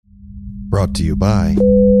Brought to you by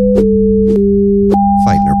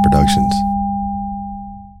Feitner Productions.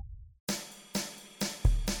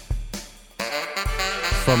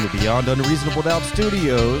 From the Beyond Unreasonable Doubt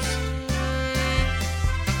Studios,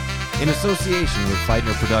 in association with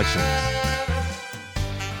Feitner Productions,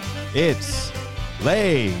 it's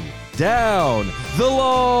Laying Down the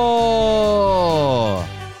Law!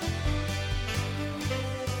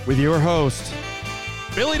 With your host,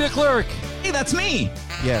 Billy DeClerc. Hey, that's me.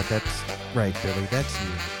 Yeah, that's right, Billy. That's you.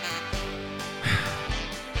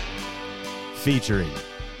 Featuring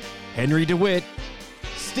Henry DeWitt,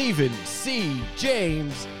 Stephen C.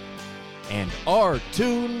 James, and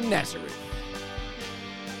R2 Nazareth.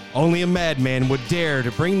 Only a madman would dare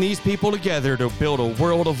to bring these people together to build a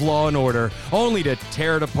world of law and order, only to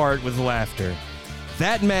tear it apart with laughter.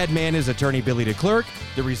 That madman is attorney Billy DeClerc.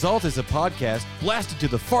 The result is a podcast blasted to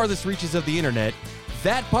the farthest reaches of the internet.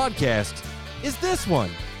 That podcast is this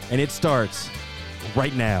one, and it starts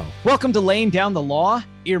right now. Welcome to Laying Down the Law,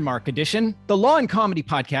 Earmark Edition, the law and comedy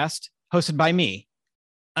podcast hosted by me,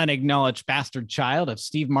 unacknowledged bastard child of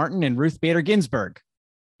Steve Martin and Ruth Bader Ginsburg,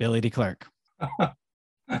 Billy DeClerc.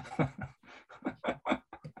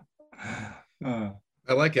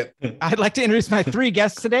 I like it. I'd like to introduce my three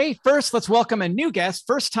guests today. First, let's welcome a new guest,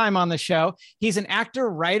 first time on the show. He's an actor,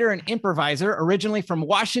 writer, and improviser, originally from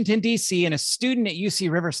Washington, D.C., and a student at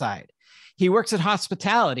UC Riverside. He works at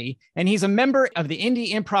hospitality, and he's a member of the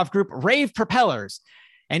indie improv group Rave Propellers.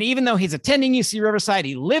 And even though he's attending UC Riverside,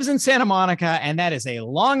 he lives in Santa Monica, and that is a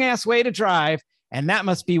long-ass way to drive, and that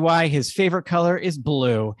must be why his favorite color is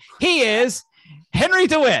blue. He is Henry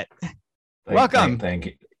DeWitt. Welcome.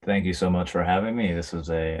 Thank you so much for having me. This is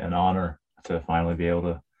an honor to finally be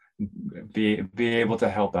able to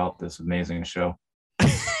help out this amazing show.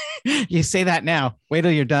 You say that now. Wait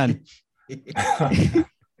till you're done.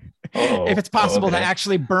 If it's possible to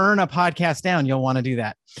actually burn a podcast down, you'll want to do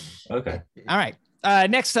that. Okay. All right.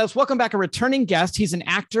 Next, let's welcome back a returning guest. He's an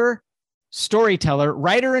actor, storyteller,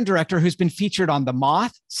 writer, and director who's been featured on The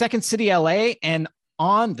Moth, Second City LA, and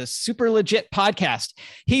on the Super Legit podcast.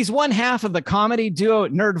 He's one half of the comedy duo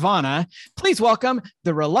Nerdvana. Please welcome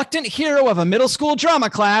the reluctant hero of a middle school drama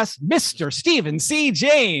class, Mr. Stephen C.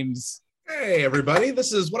 James. Hey, everybody.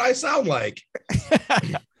 This is what I sound like.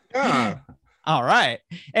 Yeah. All right.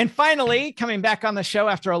 And finally, coming back on the show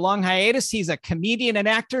after a long hiatus, he's a comedian and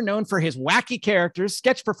actor known for his wacky characters,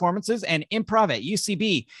 sketch performances, and improv at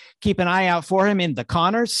UCB. Keep an eye out for him in The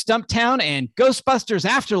Conners, Stumptown, and Ghostbusters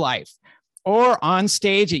Afterlife, or on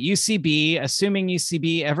stage at UCB, assuming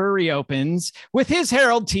UCB ever reopens, with his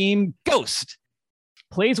Herald team, Ghost.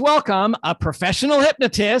 Please welcome a professional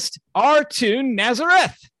hypnotist, R2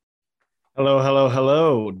 Nazareth.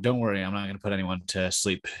 Hello. Don't worry, I'm not going to put anyone to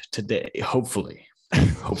sleep today. Hopefully.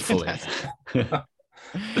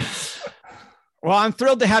 Well, I'm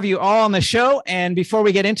thrilled to have you all on the show. And before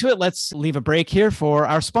we get into it, let's leave a break here for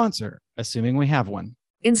our sponsor, assuming we have one.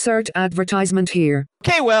 Insert advertisement here.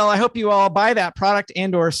 Okay, well, I hope you all buy that product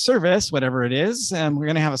and or service, whatever it is. We're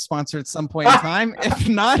going to have a sponsor at some point in time. If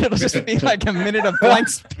not, it'll just be like a minute of blank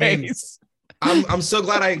space. I'm so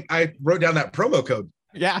glad I wrote down that promo code.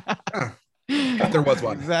 Yeah. If there was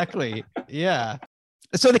one. Exactly. Yeah.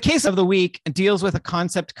 So the case of the week deals with a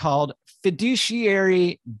concept called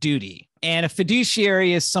fiduciary duty. And a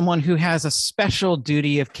fiduciary is someone who has a special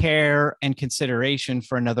duty of care and consideration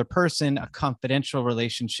for another person, a confidential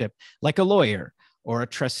relationship, like a lawyer or a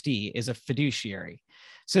trustee is a fiduciary.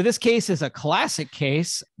 So this case is a classic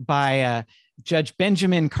case by Judge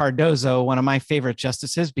Benjamin Cardozo, one of my favorite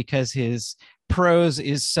justices, because his prose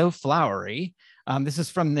is so flowery. This is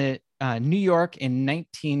from the New York in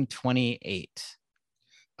 1928.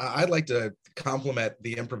 I'd like to compliment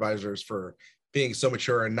the improvisers for being so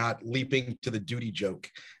mature and not leaping to the duty joke.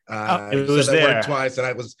 It was said that there word twice,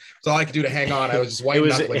 and it's all I could do to hang on. I was just white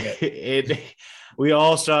knuckling it. We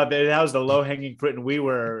all saw that. That was the low hanging fruit, and we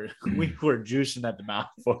were juicing at the mouth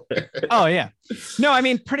for it. Oh yeah, no, I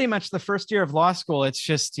mean pretty much the first year of law school. It's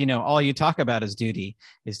just all you talk about is duty.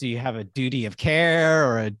 Do you have a duty of care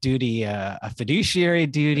or a duty, a fiduciary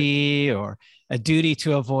duty, or a duty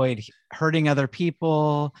to avoid hurting other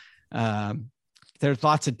people? There's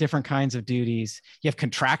lots of different kinds of duties. You have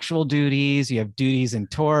contractual duties. You have duties in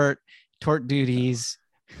tort duties,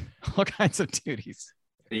 all kinds of duties.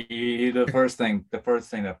 The first thing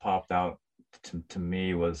that popped out to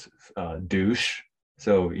me was douche.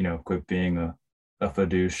 So quit being a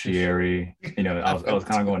fiduciary. I was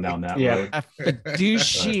kind of going down that road. A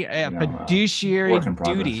fiduciary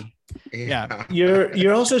duty. Yeah.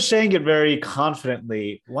 You're also saying it very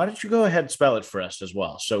confidently. Why don't you go ahead and spell it for us as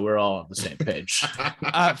well, so we're all on the same page?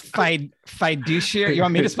 Fiduciary. You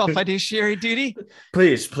want me to spell fiduciary duty?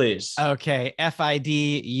 Please. Okay.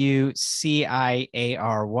 FIDUCIARY.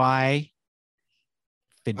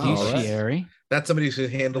 Fiduciary. That's somebody who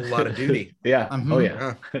should handle a lot of duty. Yeah. Mhm. Oh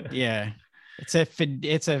yeah. Yeah. It's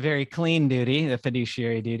a very clean duty, the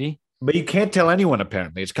fiduciary duty. But you can't tell anyone.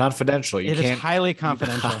 Apparently, it's confidential. It is highly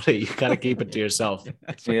confidential. You gotta keep it to yourself.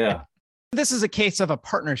 Yeah. This is a case of a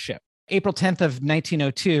partnership. April 10th of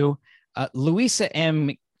 1902, Louisa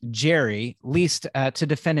M. Jerry leased to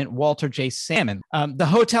defendant Walter J. Salmon the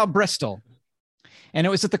Hotel Bristol. And it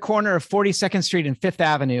was at the corner of 42nd Street and Fifth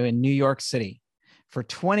Avenue in New York City for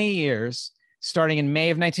 20 years, starting in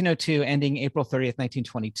May of 1902, ending April 30th,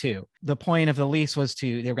 1922. The point of the lease was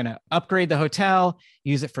they were going to upgrade the hotel,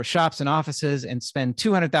 use it for shops and offices, and spend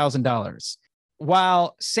 $200,000.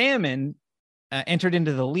 While Salmon entered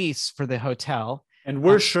into the lease for the hotel. And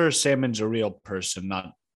we're sure Salmon's a real person,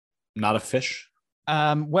 not a fish.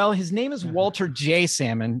 Well, his name is Walter J.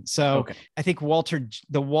 Salmon. So Okay. I think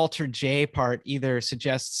the Walter J part either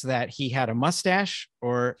suggests that he had a mustache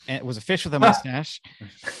or it was a fish with a mustache.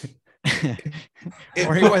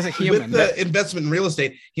 Or he was a human. With the investment in real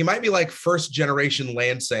estate, he might be like first generation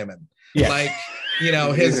land salmon. Yeah. Like,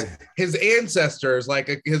 his ancestors,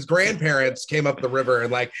 like his grandparents came up the river,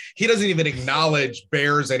 and like he doesn't even acknowledge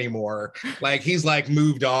bears anymore. Like he's like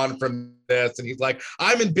moved on from this, and he's like,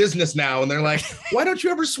 I'm in business now. And they're like, why don't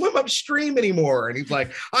you ever swim upstream anymore? And he's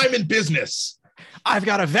like, I'm in business. I've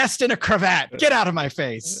got a vest and a cravat. Get out of my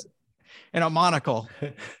face. And a monocle.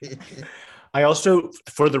 I also,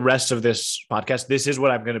 for the rest of this podcast, this is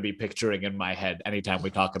what I'm going to be picturing in my head anytime we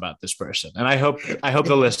talk about this person. And I hope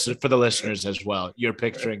for the listeners as well, you're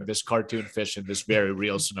picturing this cartoon fish in this very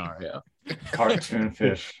real scenario. Cartoon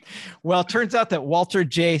fish. Well, it turns out that Walter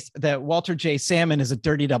J. Salmon is a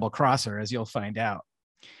dirty double crosser, as you'll find out.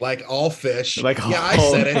 Like all fish. Like I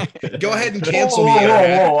all- said it. Go ahead and cancel me.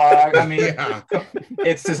 Whoa. I mean, Yeah.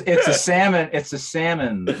 it's a salmon. It's a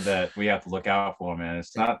salmon that we have to look out for, man.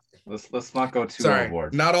 It's not. Let's not go too Sorry,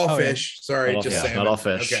 overboard. not all Oh, yeah. fish. Sorry, Not all just fish, salmon. not all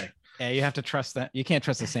fish. Okay. Yeah, you have to trust that. You can't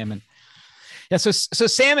trust the salmon. Yeah, so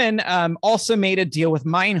Salmon also made a deal with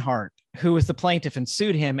Meinhardt, who was the plaintiff, and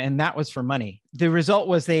sued him, and that was for money. The result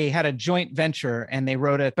was they had a joint venture, and they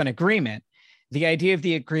wrote up an agreement. The idea of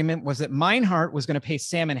the agreement was that Meinhardt was going to pay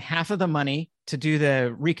Salmon half of the money to do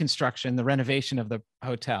the reconstruction, the renovation of the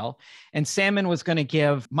hotel. And Salmon was going to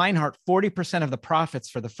give Meinhardt 40% of the profits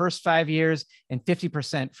for the first 5 years and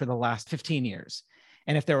 50% for the last 15 years.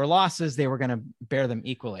 And if there were losses, they were going to bear them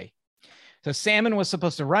equally. So Salmon was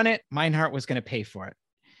supposed to run it. Meinhardt was going to pay for it.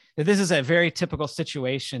 Now, this is a very typical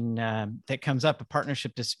situation that comes up in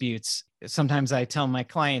partnership disputes. Sometimes I tell my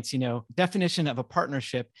clients, definition of a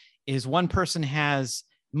partnership is one person has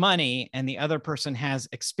money and the other person has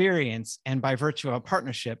experience. And by virtue of a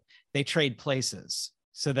partnership, they trade places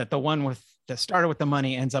so that the one that started with the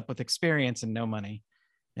money ends up with experience and no money.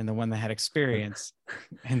 And the one that had experience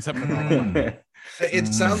ends up with all the money.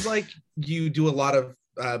 It sounds like you do a lot of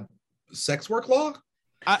sex work law.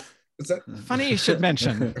 Is that Funny you should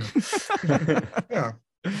mention. yeah.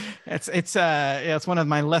 It's one of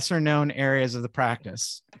my lesser known areas of the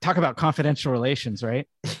practice. Talk about confidential relations, right?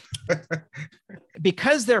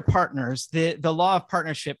 Because they're partners, the law of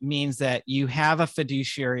partnership means that you have a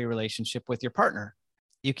fiduciary relationship with your partner.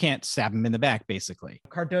 You can't stab them in the back, basically.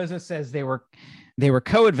 Cardozo says they were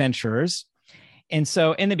co-adventurers. And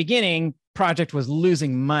so in the beginning, project was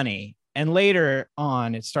losing money. And later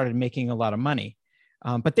on, it started making a lot of money.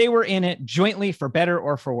 But they were in it jointly for better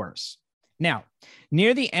or for worse. Now,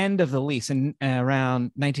 near the end of the lease in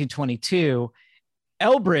around 1922,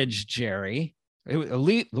 Elbridge Jerry,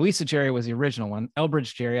 Louisa Jerry was the original one.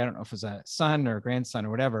 Elbridge Jerry, I don't know if it was a son or a grandson or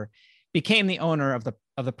whatever, became the owner of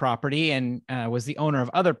the property and was the owner of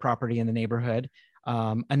other property in the neighborhood.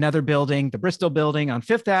 Another building, the Bristol building on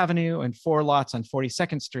Fifth Avenue, and 4 lots on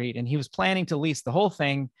 42nd Street. And he was planning to lease the whole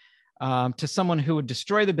thing to someone who would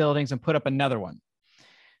destroy the buildings and put up another one.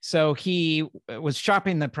 So he was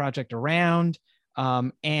shopping the project around.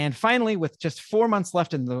 And finally, with just 4 months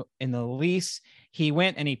left in the lease, he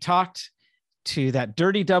went and he talked to that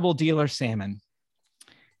dirty double dealer, Salmon.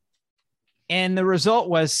 And the result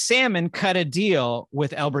was Salmon cut a deal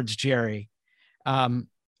with Elbridge Jerry,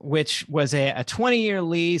 which was a 20-year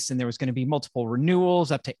lease, and there was going to be multiple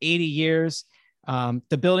renewals up to 80 years.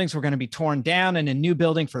 The buildings were going to be torn down, and a new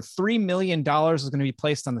building for $3 million was going to be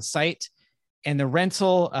placed on the site. And the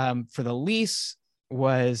rental for the lease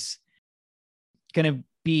was going to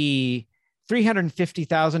be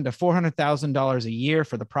 $350,000 to $400,000 a year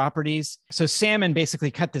for the properties. So Salmon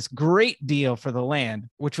basically cut this great deal for the land,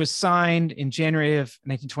 which was signed in January of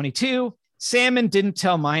 1922. Salmon didn't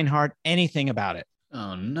tell Meinhardt anything about it.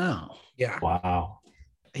 Oh no. Yeah. Wow.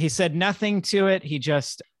 He said nothing to it. He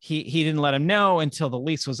didn't let him know until the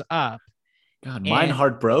lease was up. God, mine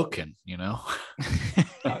heartbroken, you know,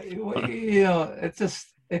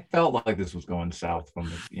 it felt like this was going south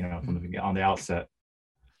from on the outset.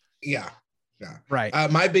 Yeah. Right.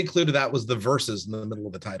 My big clue to that was the verses in the middle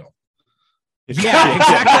of the title. Yeah,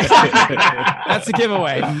 exactly. That's a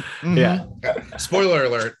giveaway. Mm-hmm. Yeah. Spoiler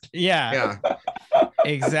alert. Yeah.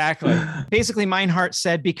 Exactly. Basically, Meinhardt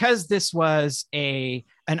said because this was an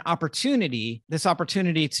opportunity, this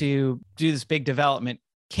opportunity to do this big development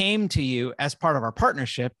came to you as part of our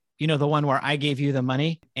partnership. You know, the one where I gave you the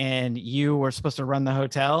money and you were supposed to run the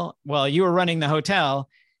hotel. Well, you were running the hotel.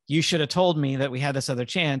 You should have told me that we had this other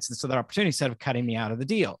chance. And so that opportunity instead of cutting me out of the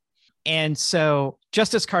deal. And so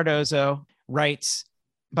Justice Cardozo writes,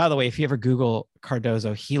 by the way, if you ever Google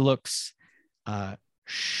Cardozo, he looks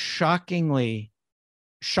shockingly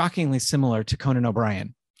similar to Conan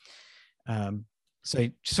O'Brien. So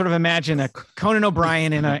you sort of imagine a Conan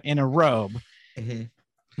O'Brien in a robe. Mm-hmm.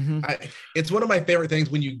 Mm-hmm. It's one of my favorite things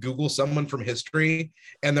when you Google someone from history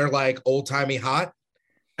and they're like old-timey hot.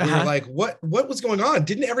 And you're like, what was going on?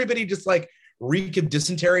 Didn't everybody just like reek of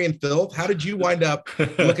dysentery and filth? How did you wind up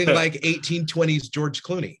looking like 1820s George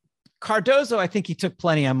Clooney? Cardozo, I think he took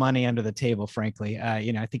plenty of money under the table, frankly.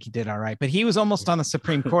 I think he did all right, but he was almost on the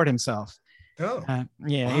Supreme Court himself. Oh,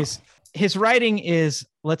 yeah. Wow. His writing is,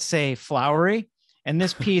 let's say, flowery, and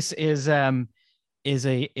this piece is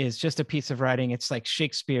just a piece of writing. It's like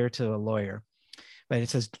Shakespeare to a lawyer, but it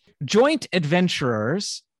says, joint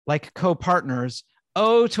adventurers, like co-partners,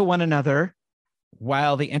 owe to one another,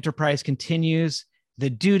 while the enterprise continues, the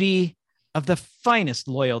duty of the finest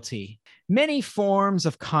loyalty. Many forms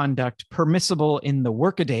of conduct permissible in the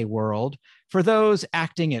workaday world for those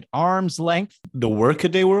acting at arm's length. The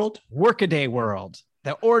workaday world? Workaday world.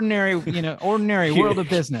 The ordinary world of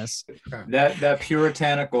business. That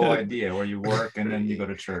puritanical idea where you work and then you go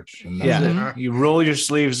to church. And You roll your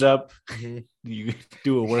sleeves up. Mm-hmm. You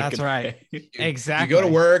do a work. That's right. Exactly. You go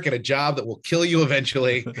to work at a job that will kill you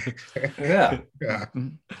eventually. Yeah.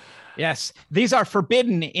 Yes. These are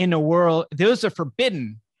forbidden in a world. Those are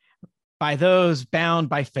forbidden by those bound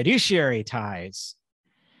by fiduciary ties.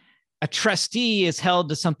 A trustee is held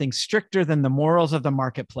to something stricter than the morals of the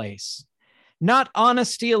marketplace. Not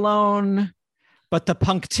honesty alone, but the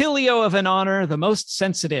punctilio of an honor, the most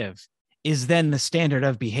sensitive, is then the standard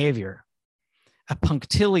of behavior. A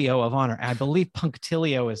punctilio of honor. I believe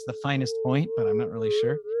punctilio is the finest point, but I'm not really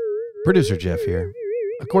sure. Producer Jeff here.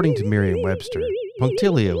 According to Merriam-Webster,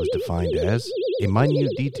 punctilio is defined as a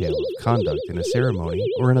minute detail of conduct in a ceremony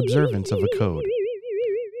or an observance of a code.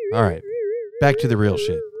 All right, back to the real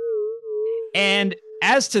shit. And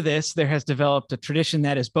as to this, there has developed a tradition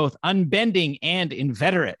that is both unbending and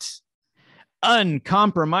inveterate.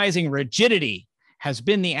 Uncompromising rigidity has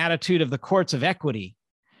been the attitude of the courts of equity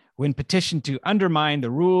when petitioned to undermine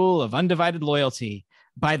the rule of undivided loyalty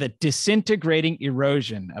by the disintegrating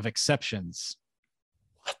erosion of exceptions.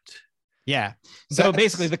 What? Yeah. So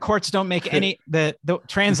basically, the courts don't make any the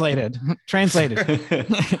translated.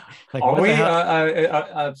 Like, are we?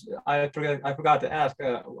 I forgot to ask.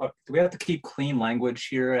 Do we have to keep clean language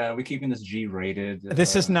here? Are we keeping this G-rated?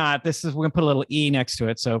 This is not. This is. We're gonna put a little E next to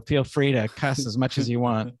it, so feel free to cuss as much as you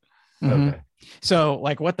want. Mm-hmm. Okay. So,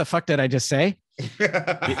 like, what the fuck did I just say?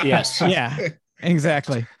 Yes. Yeah.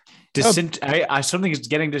 Exactly. Something is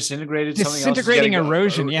getting disintegrated. Disintegrating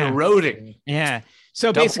erosion. Yeah. Eroding. Yeah.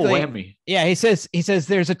 So Double basically, whammy. Yeah, he says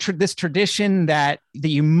there's this tradition that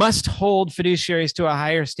you must hold fiduciaries to a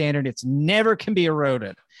higher standard. It's never can be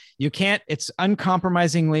eroded. You can't. It's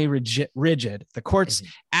uncompromisingly rigid. The courts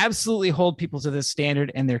absolutely hold people to this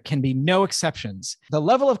standard, and there can be no exceptions. The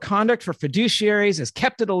level of conduct for fiduciaries is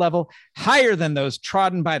kept at a level higher than those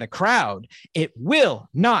trodden by the crowd. It will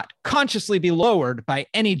not consciously be lowered by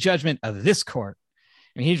any judgment of this court.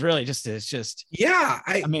 I mean, he's really just. Yeah,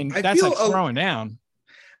 I mean, that's like throwing down.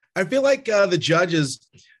 I feel like the judges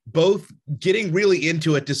both getting really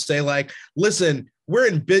into it to say, like, listen, you're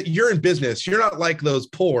in business. You're not like those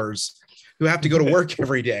pores who have to go to work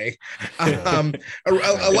every day. A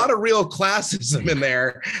lot of real classism in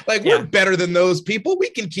there. Like, we're better than those people. We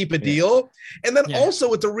can keep a deal. And then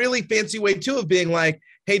also it's a really fancy way too of being like,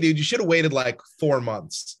 hey, dude, you should have waited like 4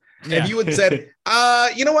 months. If you had said,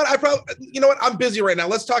 you know what, I'm busy right now.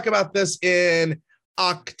 Let's talk about this in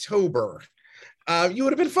October. You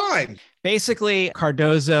would have been fine. Basically,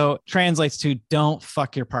 Cardozo translates to "don't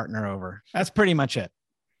fuck your partner over." That's pretty much it.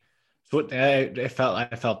 So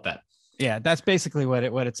I felt that. Yeah, that's basically what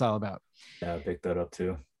it's all about. Yeah, I picked that up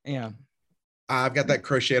too. Yeah. I've got that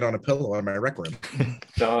crocheted on a pillow on my rec room.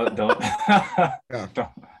 Don't Yeah.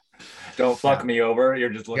 don't fuck me over. You're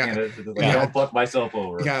just looking Yeah. at it. Just like, Yeah. Don't fuck myself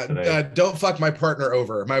over. Yeah, today. don't fuck my partner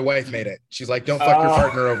over. My wife made it. She's like, don't fuck your Oh.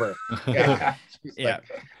 partner over. Yeah. She's Yeah.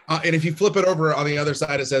 like, and if you flip it over on the other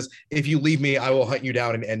side, it says, if you leave me, I will hunt you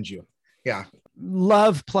down and end you. Yeah.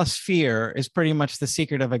 Love plus fear is pretty much the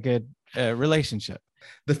secret of a good relationship.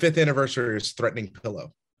 The 5th anniversary is threatening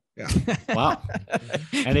pillow. Yeah. Wow.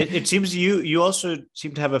 And it seems you also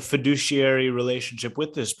seem to have a fiduciary relationship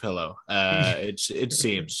with this pillow. It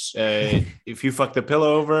seems if you fuck the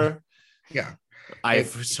pillow over, Yeah.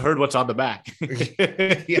 I've heard what's on the back.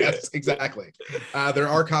 Yes, exactly. There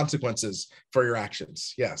are consequences for your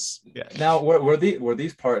actions. Yes. Yeah. Now, were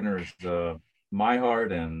these partners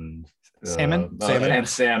Meinhardt and Salmon? and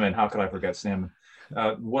Salmon? How could I forget Salmon?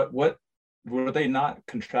 What were they not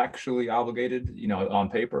contractually obligated? On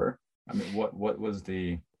paper. I mean, what was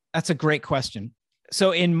the? That's a great question.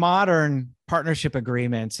 So in modern partnership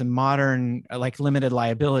agreements and modern like limited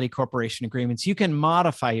liability corporation agreements, you can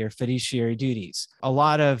modify your fiduciary duties. A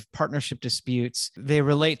lot of partnership disputes, they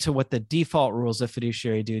relate to what the default rules of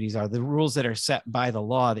fiduciary duties are, the rules that are set by the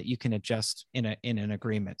law that you can adjust in an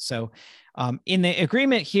agreement. So in the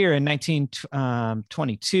agreement here in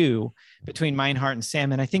 1922 between Meinhardt and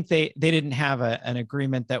Salmon, I think they didn't have an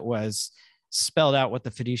agreement that was spelled out what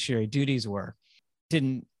the fiduciary duties were.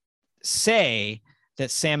 Didn't say that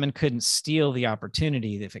Salmon couldn't steal the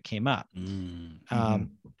opportunity if it came up.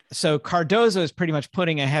 So Cardozo is pretty much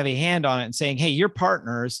putting a heavy hand on it and saying, hey, you're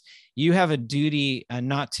partners. You have a duty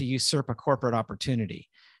not to usurp a corporate opportunity.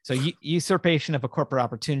 So usurpation of a corporate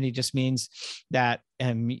opportunity just means that,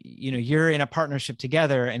 you're in a partnership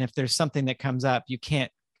together. And if there's something that comes up, you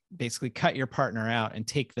can't basically cut your partner out and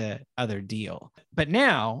take the other deal. But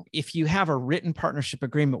now, if you have a written partnership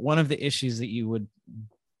agreement, one of the issues that you would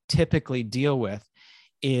typically deal with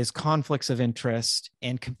is conflicts of interest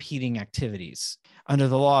and competing activities. Under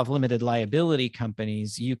the law of limited liability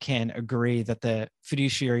companies, you can agree that the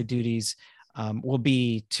fiduciary duties will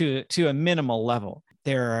be to a minimal level.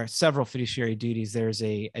 There are several fiduciary duties. There's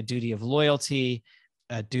a duty of loyalty,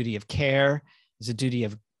 a duty of care, there's a duty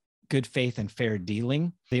of good faith and fair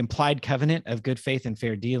dealing, the implied covenant of good faith and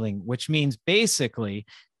fair dealing, which means basically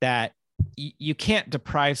that you can't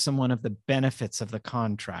deprive someone of the benefits of the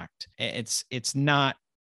contract. It's not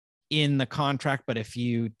in the contract, but if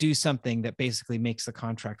you do something that basically makes the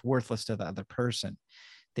contract worthless to the other person,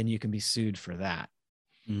 then you can be sued for that.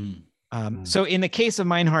 So in the case of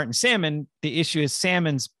Meinhardt and Salmon, the issue is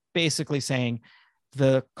Salmon's basically saying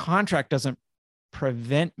the contract doesn't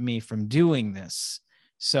prevent me from doing this.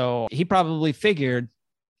 So he probably figured,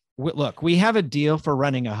 look, we have a deal for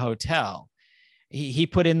running a hotel. He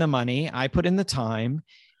put in the money, I put in the time.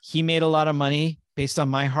 He made a lot of money based on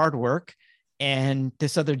my hard work. And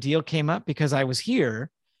this other deal came up because I was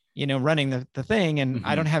here, running the thing. And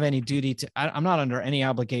I don't have any duty I'm not under any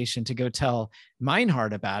obligation to go tell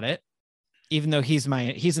Meinhardt about it, even though he's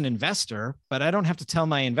an investor, but I don't have to tell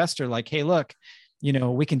my investor like, hey, look,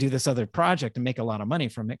 we can do this other project and make a lot of money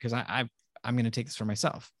from it because I'm going to take this for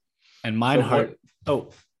myself. And Meinhardt. I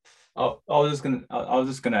was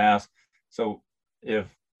just gonna ask. So if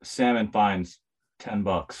Salmon finds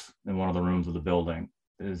 $10 in one of the rooms of the building,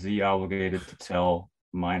 is he obligated to tell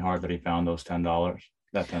Meinhardt that he found those $10?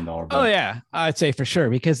 That $10 bill? Oh yeah, I'd say for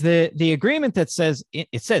sure, because the agreement that says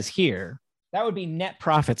it says here that would be net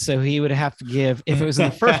profit. So he would have to give, if it was in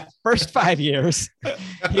the first 5 years,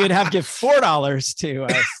 he would have to give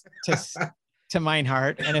 $4 to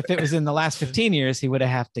Meinhardt, and if it was in the last 15 years, he would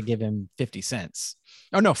have to give him 50 cents.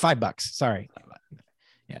 Oh no, $5. Sorry.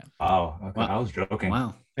 Yeah. Oh, okay. Wow. I was joking.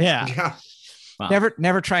 Wow. Yeah. Yeah. Wow.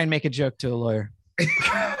 Never try and make a joke to a lawyer.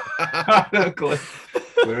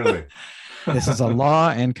 Clearly. This is a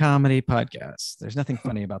law and comedy podcast. There's nothing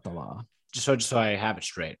funny about the law. Just so I have it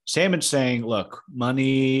straight. Salmon's saying, look,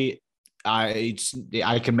 money, I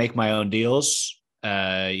can make my own deals.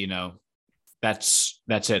 That's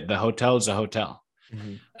it. The hotel is a hotel.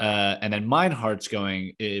 And then Meinhardt's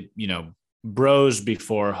going, bros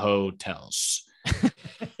before hotels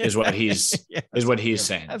is what he's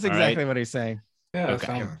saying. That's all exactly right? what he's saying. Yeah,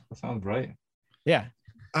 Okay. that sounds right. Yeah.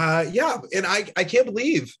 Yeah, and I can't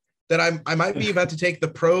believe that I might be about to take the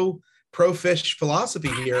pro fish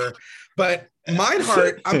philosophy here, but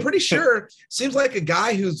Meinhardt, I'm pretty sure, seems like a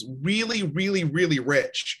guy who's really, really, really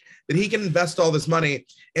rich, that he can invest all this money.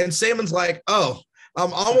 And Salmon's like, oh,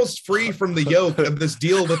 I'm almost free from the yoke of this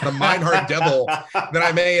deal with the Meinhardt Devil that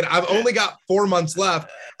I made. I've only got 4 months left.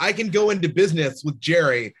 I can go into business with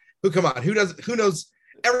Jerry, who knows?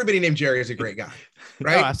 Everybody named Jerry is a great guy,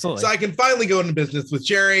 right? Oh, absolutely. So I can finally go into business with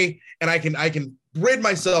Jerry, and I can rid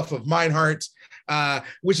myself of Meinhardt,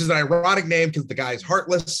 which is an ironic name because the guy's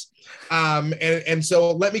heartless. And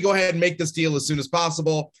so let me go ahead and make this deal as soon as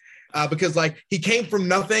possible, because like he came from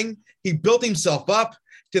nothing. He built himself up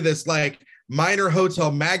to this like minor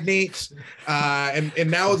hotel magnate,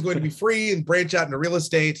 and now is going to be free and branch out into real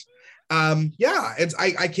estate. I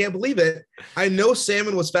can't believe it. I know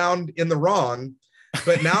Salmon was found in the wrong,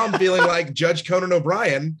 but now I'm feeling like Judge Conan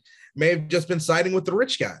O'Brien may have just been siding with the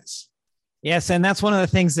rich guys. Yes, and that's one of the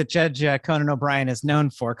things that Judge Conan O'Brien is known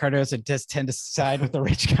for. Cardozo does tend to side with the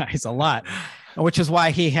rich guys a lot, which is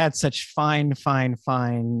why he had such fine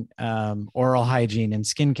oral hygiene and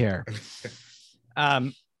skincare.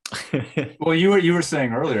 Well, you were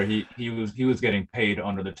saying earlier he was getting paid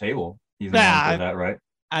under the table. He's known for that, right?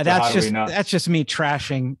 That's just me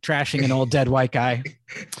trashing an old dead white guy.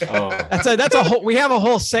 Oh. That's a whole. We have a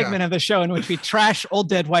whole segment of the show in which we trash old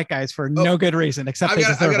dead white guys for no good reason except I've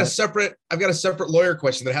got a separate lawyer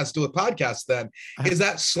question that has to do with podcasts. Then is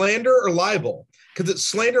that slander or libel? Because it's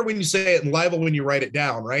slander when you say it and libel when you write it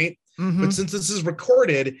down, right? Mm-hmm. But since this is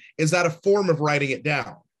recorded, is that a form of writing it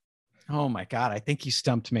down? Oh my God! I think you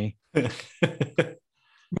stumped me.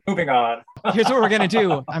 Moving on. Here's what we're going to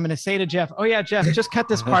do. I'm going to say to Jeff, oh yeah, Jeff, just cut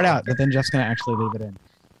this part out. But then Jeff's going to actually leave it in.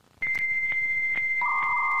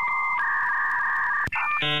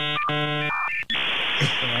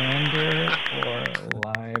 Slander or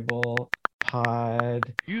libel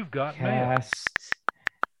pod. You've got mail.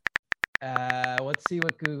 Let's see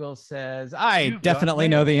what Google says. I You've definitely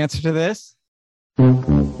got mail. know the answer to this.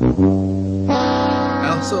 I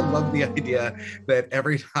also love the idea that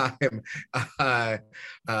every time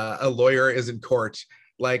a lawyer is in court,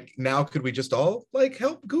 like now could we just all like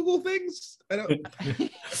help Google things?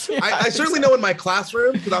 I certainly know in my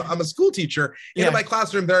classroom, because I'm a school teacher. In my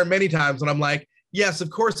classroom, there are many times when I'm like, yes, of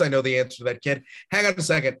course I know the answer to that, kid. Hang on a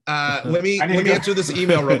second. Let me answer this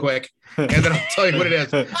email real quick, and then I'll tell you what it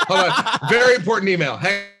is. Hold on. Very important email.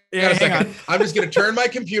 Hang on a second. I'm just going to turn my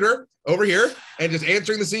computer over here and just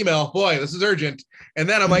answering this email. Boy, this is urgent. And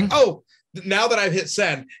then I'm like, oh, now that I've hit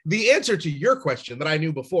send, the answer to your question that I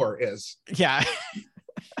knew before is. Yeah.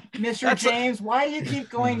 Mr. James, why do you keep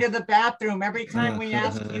going to the bathroom every time we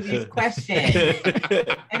ask you these questions?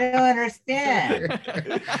 I don't understand.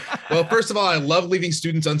 Well, first of all, I love leaving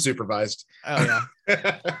students unsupervised. Oh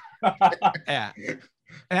yeah. Yeah.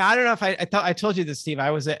 And I don't know if I told you this, Steve.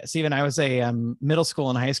 I was a middle school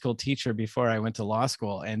and high school teacher before I went to law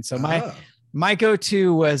school, and so my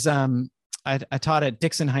go-to was I taught at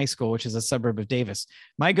Dixon High School, which is a suburb of Davis.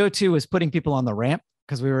 My go-to was putting people on the ramp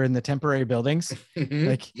because we were in the temporary buildings.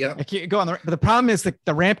 Like you go on the. But the problem is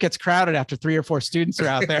the ramp gets crowded after 3 or 4 students are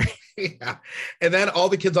out there. Yeah, and then all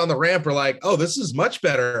the kids on the ramp are like, "Oh, this is much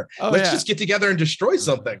better. Let's just get together and destroy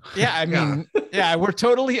something." Yeah, I mean, we're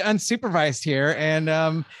totally unsupervised here, and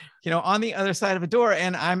on the other side of a door,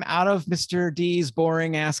 and I'm out of Mr. D's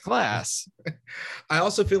boring ass class. I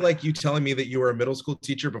also feel like you telling me that you were a middle school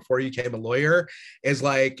teacher before you became a lawyer is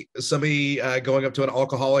like somebody going up to an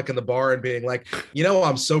alcoholic in the bar and being like,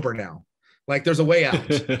 I'm sober now. Like there's a way out.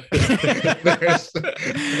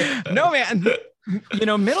 No, man.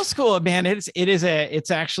 Middle school, man,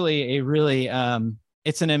 it's actually a really,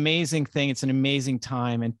 it's an amazing thing. It's an amazing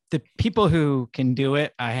time. And the people who can do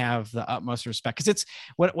it, I have the utmost respect, because it's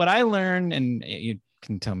what I learned, and you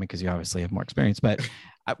can tell me because you obviously have more experience, but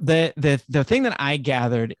the thing that I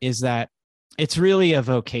gathered is that it's really a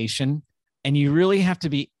vocation, and you really have to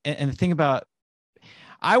be, and the thing about,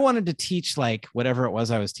 I wanted to teach like whatever it was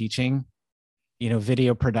I was teaching,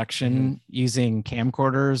 video production using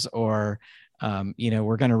camcorders, or,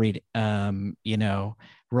 we're going to read,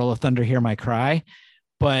 Roll of Thunder, Hear My Cry.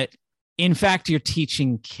 But in fact, you're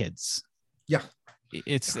teaching kids. Yeah,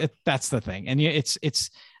 that's the thing. And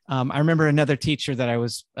I remember another teacher that I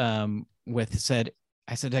was with said,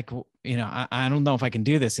 I said, like, I don't know if I can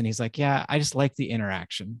do this. And he's like, yeah, I just like the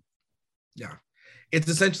interaction. Yeah. It's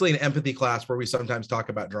essentially an empathy class where we sometimes talk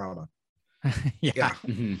about drama. Yeah.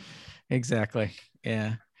 Exactly.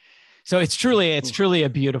 Yeah. So it's truly a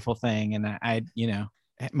beautiful thing. And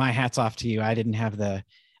my hat's off to you. I didn't have the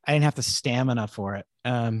stamina for it.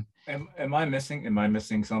 Am I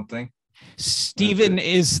missing something? Stephen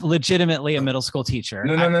is legitimately a middle school teacher.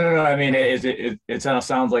 No. I mean, it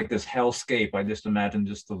sounds like this hellscape. I just imagine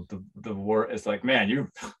just the word. It's like, man, you're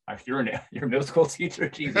a middle school teacher.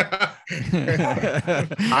 Jesus.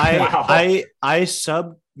 I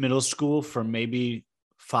middle school for maybe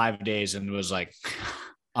 5 days and was like,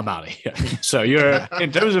 I'm out of here. So you're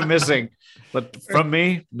in terms of missing, but from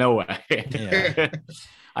me, no way. Yeah.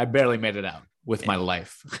 I barely made it out with my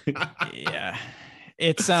life. Yeah.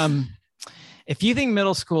 It's if you think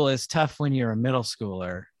middle school is tough when you're a middle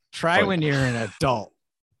schooler, try when you're an adult.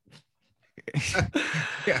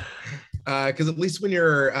 Yeah. Because at least when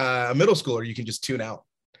you're a middle schooler, you can just tune out.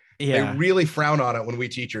 Yeah. They really frown on it when we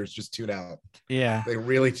teachers just tune out. Yeah. They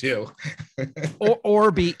really do.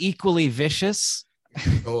 or be equally vicious.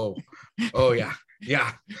 Oh yeah.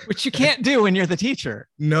 Yeah. Which you can't do when you're the teacher.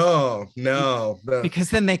 No.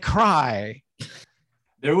 Because then they cry.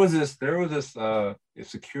 There was this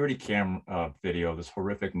security camera video, this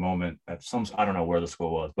horrific moment at I don't know where the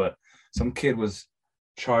school was, but some kid was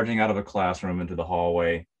charging out of a classroom into the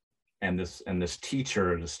hallway, and this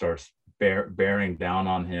teacher just starts bearing down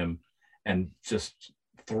on him and just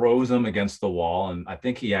throws him against the wall. And I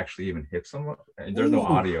think he actually even hits him. There's no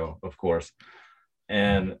audio, of course.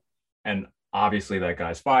 And obviously that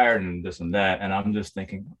guy's fired and this and that. And I'm just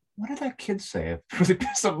thinking, what did that kid say? It really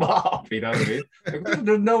pissed him off. You know what I mean? Like,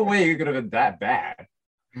 there's no way you could have been that bad.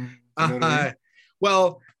 You know what I mean?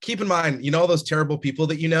 Well, keep in mind, all those terrible people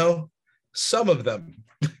that some of them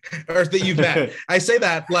or that you've met. I say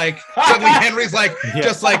that like suddenly Henry's like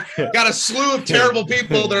just like got a slew of terrible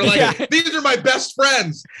people. They're like, these are my best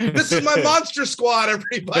friends. This is my monster squad,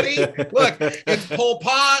 everybody. Look, it's Pol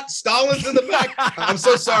Pot, Stalin's in the back. I'm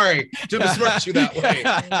so sorry to besmirch you that way,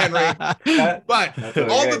 Henry. But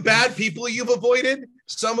all the bad people you've avoided,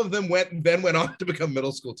 some of them went on to become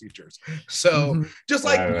middle school teachers. So just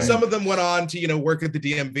like some of them went on to, work at the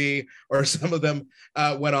DMV, or some of them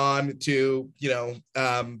went on to,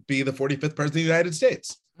 be the 45th president of the United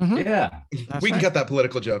States. Yeah. We can cut that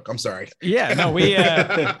political joke. I'm sorry. Yeah, no,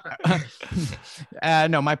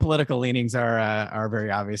 no, my political leanings are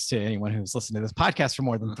very obvious to anyone who's listened to this podcast for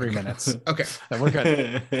more than 3 minutes. Okay. So we're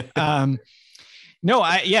good. No,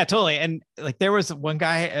 totally. And like there was one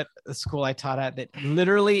guy at the school I taught at that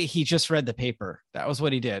literally he just read the paper. That was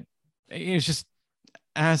what he did. He was just,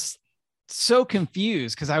 I was so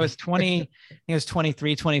confused because I was 20, he was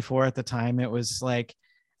 23, 24 at the time. It was like,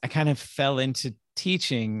 I kind of fell into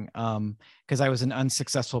teaching because I was an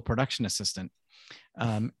unsuccessful production assistant.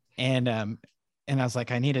 And I was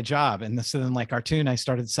like, I need a job. And so then like Cartoon, I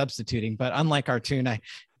started substituting, but unlike Cartoon, I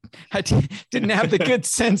didn't have the good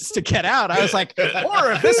sense to get out. I was like,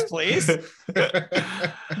 more of this, please.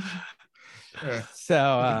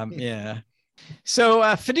 So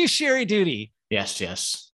fiduciary duty.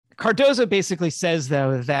 Yes. Cardozo basically says,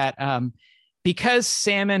 though, that because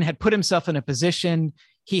Salmon had put himself in a position,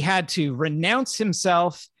 he had to renounce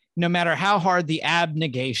himself no matter how hard the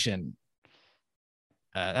abnegation.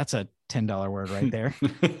 That's a $10 word right there.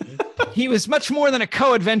 He was much more than a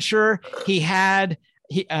co-adventurer.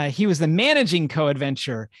 He was the managing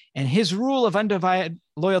co-adventurer, and his rule of undivided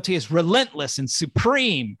loyalty is relentless and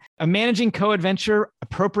supreme. A managing co-adventurer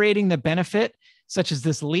appropriating the benefit, such as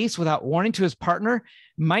this lease, without warning to his partner,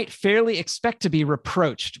 might fairly expect to be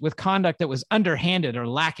reproached with conduct that was underhanded or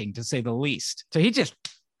lacking, to say the least. So he just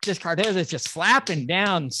Cardozo is just slapping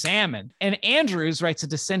down Salmon. And Andrews writes a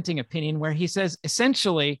dissenting opinion where he says,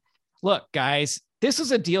 essentially, look, guys, this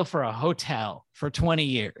was a deal for a hotel for 20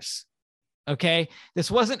 years. Okay. This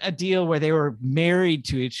wasn't a deal where they were married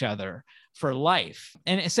to each other for life.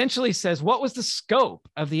 And essentially says, what was the scope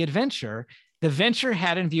of the adventure? The venture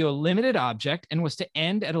had in view a limited object and was to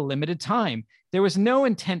end at a limited time. There was no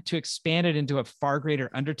intent to expand it into a far greater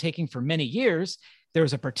undertaking for many years. There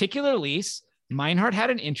was a particular lease. Meinhardt had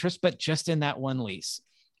an interest, but just in that one lease.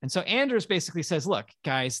 And so Andrews basically says, look,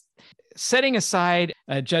 guys, setting aside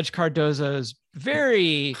Judge Cardozo's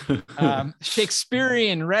very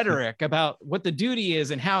Shakespearean rhetoric about what the duty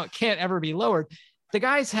is and how it can't ever be lowered, the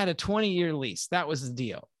guys had a 20-year lease. That was the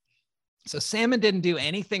deal. So Salmon didn't do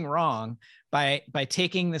anything wrong by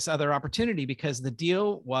taking this other opportunity, because the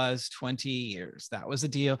deal was 20 years. That was the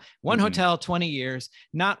deal. One hotel, 20 years,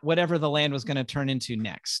 not whatever the land was going to turn into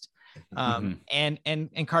next. And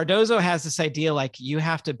Cardozo has this idea, like you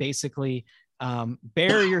have to basically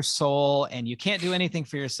bare your soul, and you can't do anything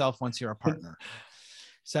for yourself once you're a partner.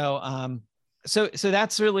 So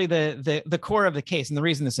that's really the core of the case. And the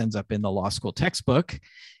reason this ends up in the law school textbook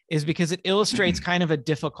is because it illustrates kind of a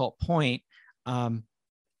difficult point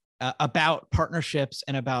about partnerships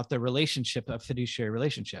and about the relationship of fiduciary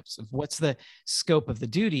relationships. What's the scope of the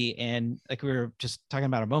duty? And like we were just talking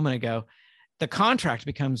about a moment ago, the contract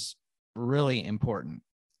becomes really important.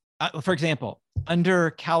 For example,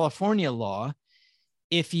 under California law,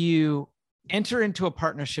 if you enter into a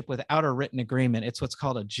partnership without a written agreement, it's what's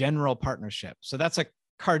called a general partnership. So that's a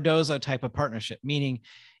Cardozo type of partnership, meaning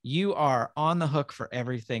you are on the hook for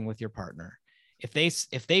everything with your partner. If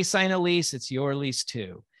they sign a lease, it's your lease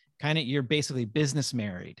too. Kind of, you're basically business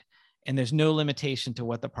married, and there's no limitation to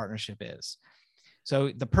what the partnership is.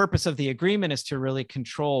 So the purpose of the agreement is to really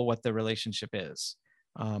control what the relationship is.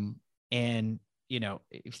 And, you know,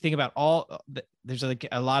 if you think about there's like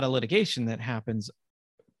a lot of litigation that happens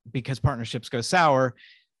because partnerships go sour.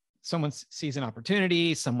 Someone sees an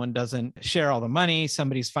opportunity, someone doesn't share all the money,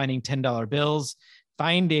 somebody's finding $10 bills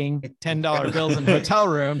in hotel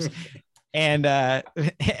rooms and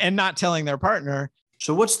not telling their partner.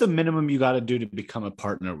 So what's the minimum you got to do to become a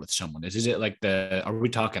partner with someone? Is it like are we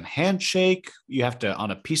talking handshake? You have to, on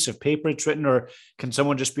a piece of paper it's written, or can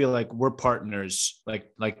someone just be like, we're partners,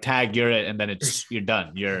 like tag, you're it, and then you're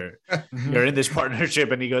done. You're in this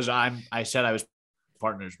partnership. And he goes, I said I was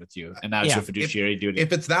partners with you, and now it's your fiduciary duty.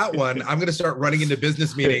 If it's that one, I'm going to start running into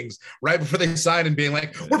business meetings right before they sign and being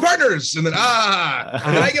like, we're partners. And then, and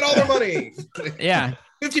I get all their money. Yeah.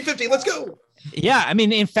 50-50, let's go. Yeah. I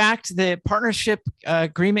mean, in fact, the partnership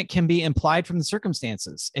agreement can be implied from the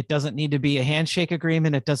circumstances. It doesn't need to be a handshake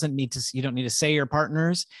agreement. You don't need to say you're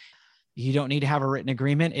partners. You don't need to have a written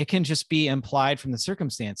agreement. It can just be implied from the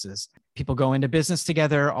circumstances. People go into business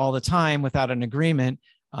together all the time without an agreement.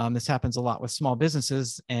 This happens a lot with small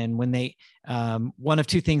businesses. And when they, one of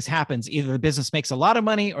two things happens, either the business makes a lot of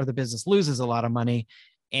money or the business loses a lot of money.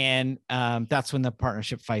 And that's when the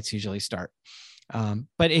partnership fights usually start.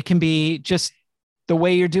 But it can be just the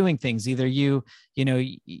way you're doing things. Either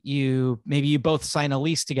maybe you both sign a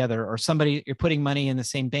lease together, or you're putting money in the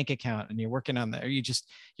same bank account and you're working on that, or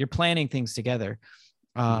you're planning things together.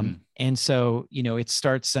 And so, it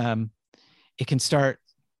starts, it can start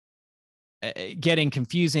getting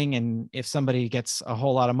confusing. And if somebody gets a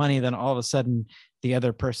whole lot of money, then all of a sudden the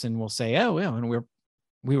other person will say, oh, yeah, and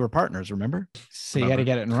we were partners, remember? So you got to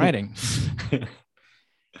get it in writing.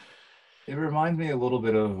 It reminds me a little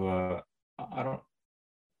bit of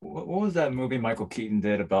what was that movie Michael Keaton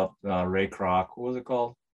did about Ray Kroc? What was it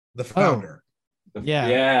called? The Founder.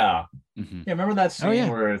 Yeah. Mm-hmm. Yeah, remember that scene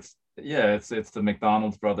where it's the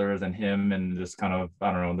McDonald's brothers and him, and just kind of,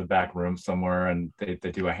 I don't know, in the back room somewhere, and they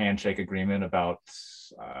do a handshake agreement about,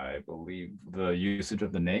 I believe, the usage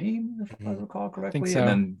of the name, if I recall correctly. So. And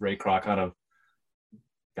then Ray Kroc kind of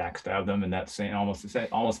backstabbed them in that same,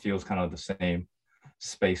 almost feels kind of the same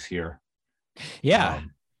space here. Yeah.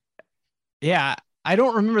 Yeah. I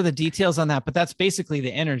don't remember the details on that, but that's basically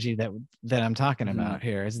the energy that I'm talking about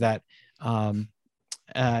here, is that,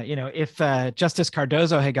 if Justice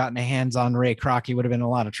Cardozo had gotten a hands on Ray Kroc, he would have been in a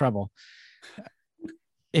lot of trouble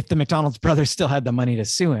if the McDonald's brothers still had the money to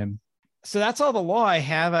sue him. So that's all the law I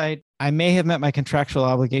have. I may have met my contractual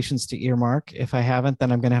obligations to Earmark. If I haven't,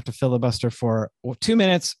 then I'm going to have to filibuster for 2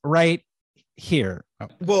 minutes right here.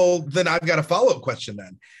 Well, then I've got a follow-up question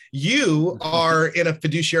then. You are in a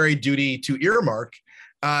fiduciary duty to Earmark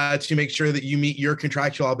to make sure that you meet your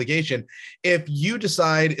contractual obligation. If you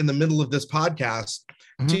decide in the middle of this podcast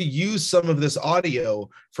to use some of this audio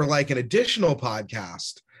for like an additional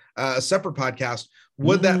podcast, a separate podcast,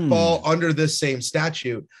 would that fall under this same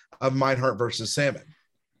statute of Meinhardt versus Salmon?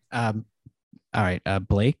 All right,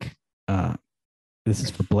 Blake, this is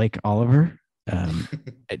for Blake Oliver.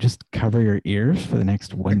 Just cover your ears for the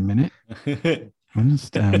next 1 minute.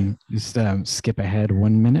 Just skip ahead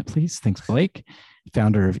 1 minute, please. Thanks, Blake,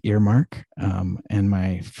 founder of Earmark, and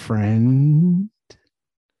my friend.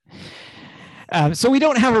 So we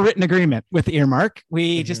don't have a written agreement with Earmark.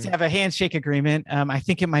 We just have a handshake agreement. I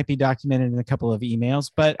think it might be documented in a couple of emails,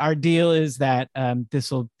 but our deal is that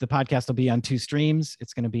the podcast will be on 2 streams.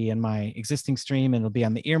 It's going to be in my existing stream, and it'll be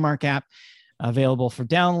on the Earmark app, available for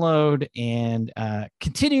download, and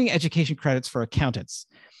continuing education credits for accountants.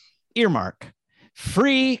 Earmark,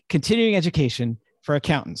 free continuing education for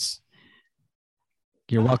accountants.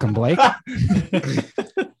 You're welcome, Blake.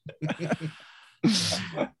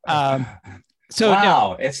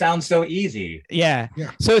 It sounds so easy. Yeah.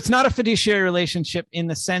 So it's not a fiduciary relationship in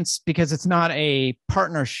the sense, because it's not a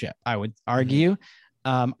partnership, I would argue.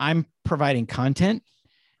 I'm providing content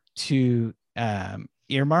to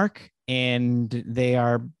Earmark, and they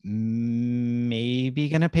are maybe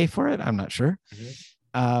going to pay for it. I'm not sure.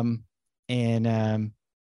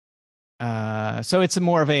 So it's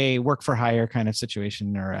more of a work for hire kind of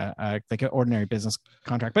situation, or like an ordinary business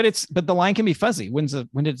contract. But the line can be fuzzy. When does it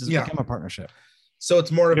become a partnership? So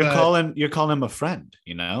it's more of you're calling him a friend,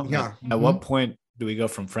 Yeah. At what point do we go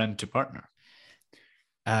from friend to partner?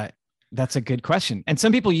 That's a good question. And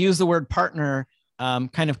some people use the word partner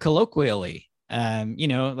kind of colloquially.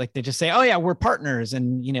 Like they just say, oh yeah, we're partners.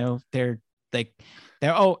 And they're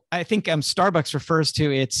I think Starbucks refers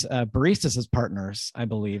to its baristas as partners, I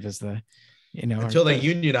believe, is the, until they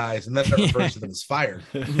unionize, and then that refers to them as fired.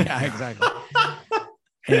 Yeah, exactly.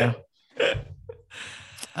 Yeah.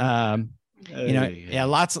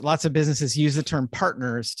 Lots of businesses use the term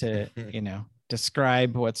partners to,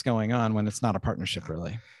 describe what's going on when it's not a partnership,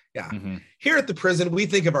 really. Yeah. Mm-hmm. Here at the prison, we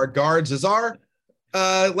think of our guards as our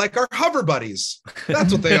like our hover buddies.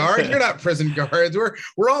 That's what they are. You're not prison guards.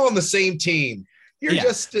 We're all on the same team. You're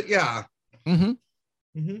just Mm-hmm.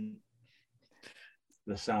 Mm-hmm.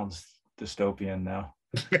 This sounds dystopian now.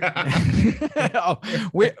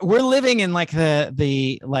 We're living in like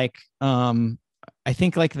the I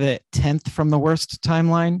think like the 10th from the worst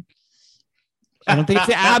timeline. I don't think it's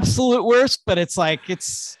the absolute worst, but it's like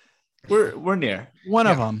we're near one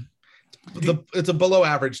of them. It's a below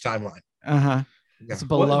average timeline. Yeah. It's a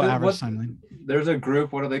below average timeline. There's a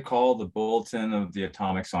group, what do they call, the Bulletin of the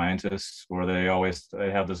Atomic Scientists, where they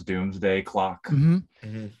have this doomsday clock, mm-hmm.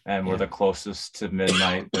 Mm-hmm. and we're the closest to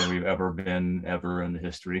midnight than we've ever been in the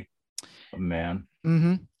history of man.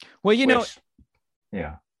 Mm-hmm. Well,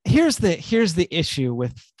 here's the issue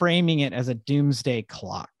with framing it as a doomsday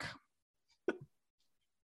clock.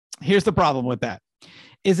 Here's the problem with that.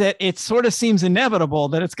 Is that it sort of seems inevitable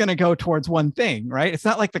that it's going to go towards one thing, right? It's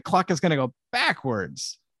not like the clock is going to go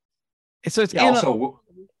backwards. So it's also,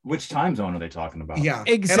 which time zone are they talking about? Yeah,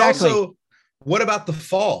 exactly. And also, what about the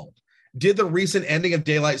fall? Did the recent ending of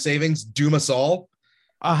daylight savings doom us all?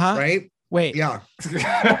 Right? Wait. Yeah.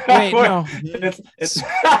 Wait, no. It's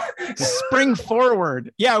spring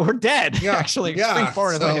forward. Yeah, we're dead. Yeah. Actually, yeah. Spring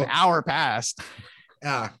forward is like an hour past.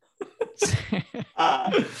 Yeah.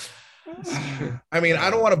 I mean,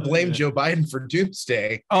 I don't want to blame Joe Biden for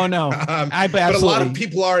doomsday. Oh no, but a lot of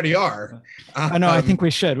people already are. I know. I think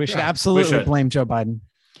we should. We should absolutely blame Joe Biden,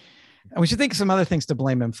 and we should think of some other things to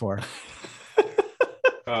blame him for.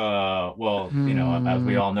 Well, as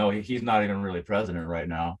we all know, he's not even really president right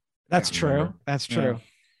now. That's true. That's true. Yeah.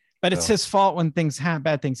 But it's his fault when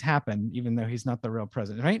bad things happen, even though he's not the real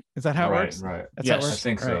president, right? Is that how it works? Right. That's how it works? I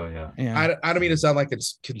think so, yeah. I don't mean to sound like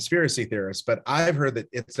it's conspiracy theorist, but I've heard that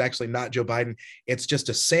it's actually not Joe Biden. It's just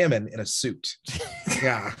a salmon in a suit.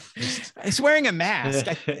 Yeah. He's wearing a mask.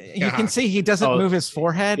 You can see he doesn't move his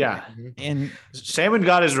forehead. Yeah. And Salmon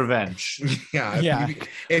got his revenge. Yeah.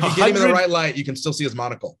 If you get him in the right light, you can still see his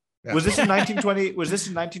monocle. Yeah. Was this in 1920? Was this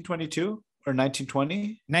in 1922? Or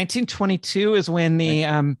 1920? 1922 is when the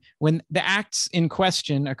acts in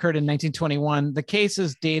question occurred in 1921. The case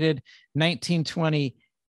is dated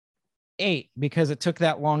 1928 because it took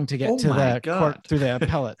that long to get to the court through the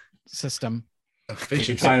appellate system. Are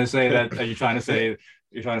you trying to say that's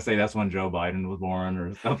when Joe Biden was born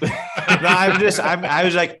or something? No, I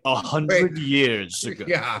was like 100 years ago.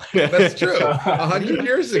 Yeah, that's true. 100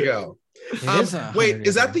 years ago. Wait,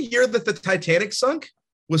 is that the year that the Titanic sunk?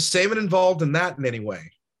 Was Salmon involved in that in any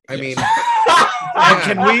way? I mean,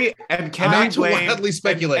 can we wildly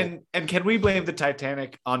speculate? And can we blame the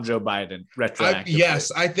Titanic on Joe Biden retroactively? Yes,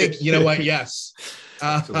 I think you know what. Yes,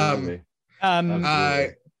 Absolutely.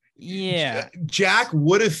 Yeah. Jack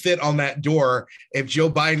would have fit on that door if Joe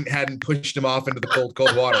Biden hadn't pushed him off into the cold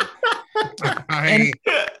water.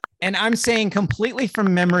 And I'm saying completely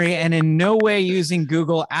from memory and in no way using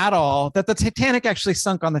Google at all that the Titanic actually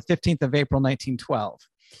sunk on the 15th of April, 1912.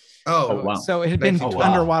 Oh, wow. So it had been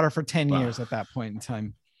underwater for 10 years at that point in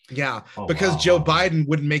time. Yeah, because Joe Biden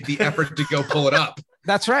wouldn't make the effort to go pull it up.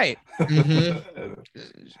 That's right. Mm-hmm.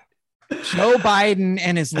 Joe Biden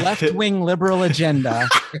and his left-wing liberal agenda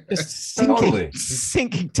just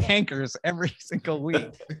sinking tankers every single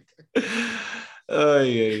week.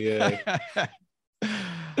 Somebody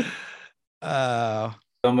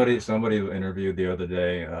interviewed the other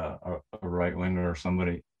day, a right winger or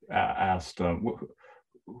somebody asked,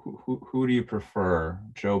 who do you prefer,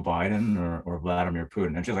 Joe Biden or Vladimir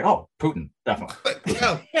Putin? And she's like, oh, Putin, definitely.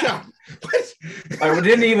 Yeah. I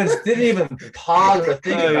didn't even pause or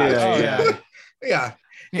think about it. Yeah.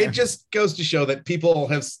 It just goes to show that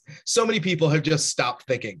so many people have just stopped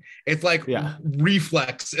thinking. It's like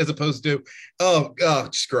reflex as opposed to,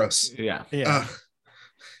 just gross. Yeah.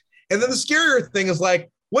 And then the scarier thing is like,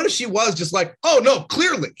 what if she was just like, oh no,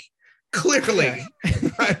 clearly.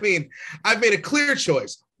 I mean, I've made a clear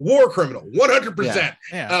choice. War criminal,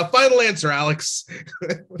 100%. Final answer, Alex.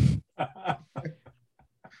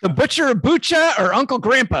 The butcher, Bucha, or Uncle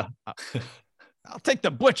Grandpa? I'll take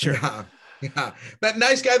the butcher. Yeah. That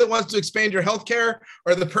nice guy that wants to expand your healthcare,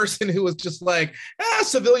 or the person who was just like,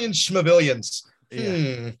 civilians, schmavillions.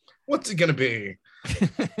 What's it gonna be?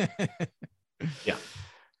 Yeah.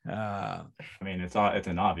 I mean, it's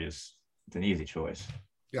an easy choice.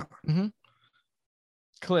 Yeah. Mm-hmm.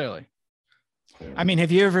 Clearly. I mean,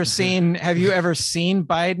 have you ever seen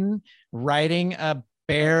Biden riding a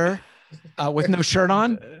bear with no shirt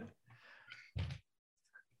on?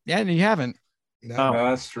 Yeah, and you haven't. No.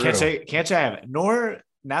 That's true. Can't say I haven't. Nor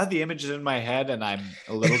now the image is in my head and I'm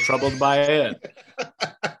a little troubled by it.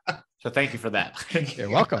 So thank you for that. You're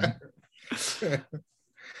welcome.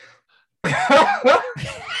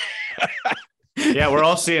 Yeah, we're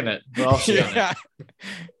all seeing it. We're all seeing it.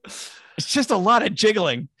 It's just a lot of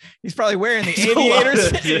jiggling. He's probably wearing the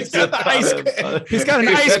aviators. He's got the ice. He's got an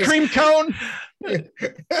ice cream cone.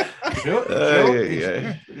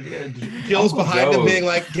 Gil's behind him, being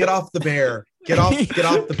like, "Get off the bear! Get off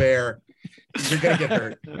the bear! You're gonna get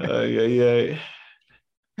hurt."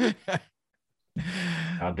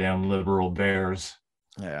 Goddamn liberal bears.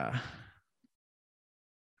 Yeah.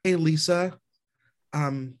 Hey, Lisa.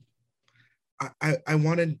 I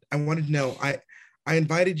wanted to know. I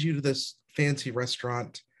invited you to this fancy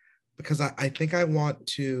restaurant because I think I want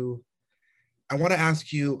to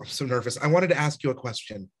ask you. I'm so nervous. I wanted to ask you a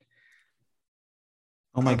question.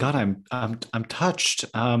 Oh my God, I'm touched.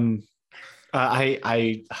 I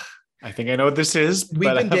think I know what this is.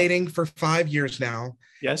 We've been dating for 5 years now.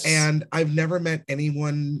 Yes. And I've never met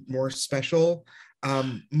anyone more special,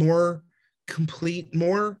 more complete,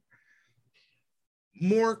 more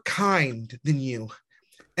kind than you.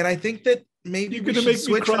 And I think that maybe we should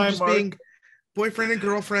switch from just being boyfriend and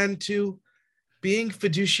girlfriend to being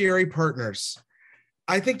fiduciary partners.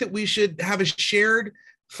 I think that we should have a shared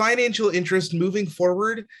financial interest moving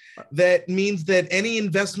forward. That means that any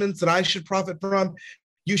investments that I should profit from,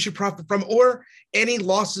 you should profit from, or any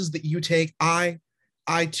losses that you take, I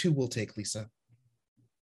too will take, Lisa.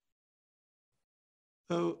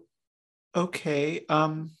 Oh, okay.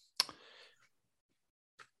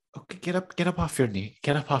 Okay, get up off your knee.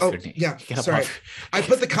 Get up off your knee. Yeah, get up sorry. I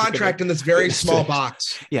put the contract in this very small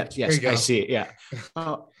box. Yes, I see it. Yeah.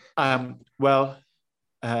 Well,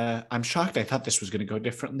 I'm shocked. I thought this was going to go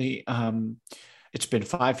differently. It's been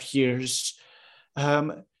 5 years.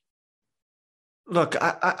 Look,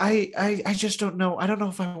 I just don't know. I don't know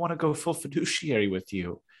if I want to go full fiduciary with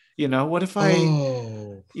you. You know, what if I?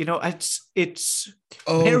 Oh. You know, it's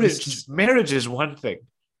marriage is one thing.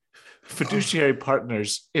 Fiduciary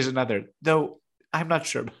partners is another, though I'm not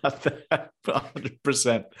sure about that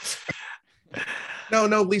 100%.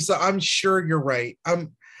 No, Lisa, I'm sure you're right.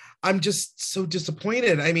 I'm just so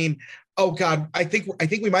disappointed. I mean, oh God, I think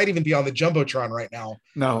we might even be on the Jumbotron right now.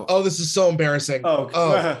 No. Oh, this is so embarrassing.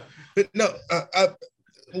 Oh. But no,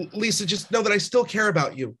 Lisa, just know that I still care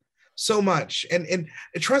about you so much. And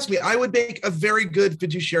trust me, I would make a very good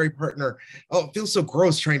fiduciary partner. Oh, it feels so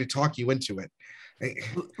gross trying to talk you into it.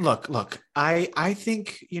 Look, I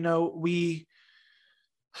think, you know,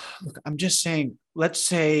 I'm just saying, let's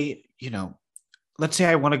say I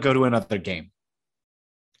want to go to another game.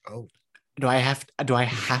 Oh, do I have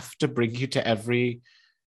to bring you to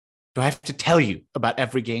do I have to tell you about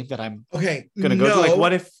every game that I'm going to go to? Like,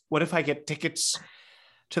 what if I get tickets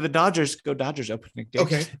to the Dodgers opening day?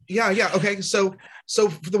 Okay. Yeah. Okay. So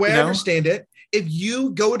the way I understand it, if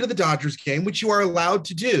you go to the Dodgers game, which you are allowed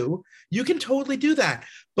to do, you can totally do that.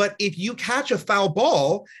 But if you catch a foul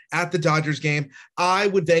ball at the Dodgers game, I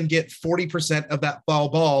would then get 40% of that foul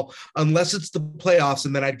ball, unless it's the playoffs,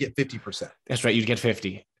 and then I'd get 50%. That's right. You'd get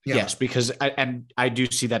 50. Yeah. Yes, because I do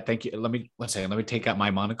see that. Thank you. Let me take out my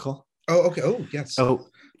monocle. Oh, okay. Oh, yes. Oh,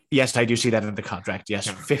 yes, I do see that in the contract. Yes,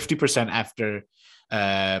 50% after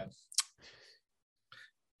any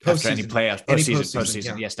playoffs, postseason.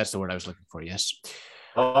 Yeah. Yes, that's the word I was looking for. Yes.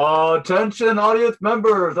 Attention, audience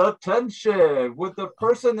members, attention. With the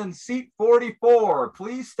person in seat 44,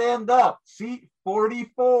 please stand up. Seat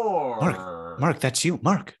 44. Mark, that's you,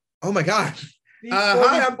 Mark. Oh my God.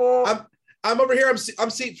 Hi, I'm over here. I'm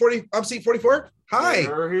seat 40. I'm seat 44. Hi.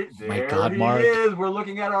 My God, Mark. He is. We're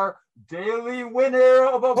looking at our daily winner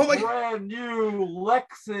of a brand new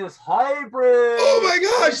Lexus Hybrid. Oh my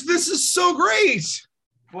gosh, this is so great.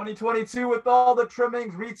 2022 with all the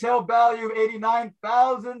trimmings, retail value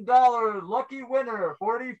 $89,000. Lucky winner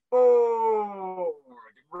 44. Give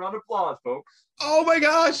a round of applause, folks. Oh my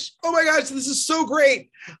gosh, this is so great.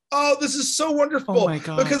 Oh, this is so wonderful. Oh my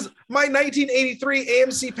God. Because my 1983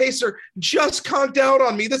 AMC Pacer just conked out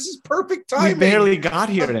on me. This is perfect timing. We barely got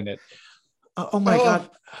here in it. Oh my God.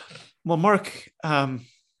 Well, Mark.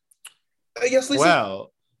 Yes, Lisa.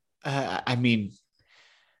 Well, I mean,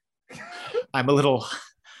 I'm a little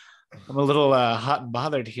hot and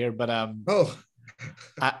bothered here, but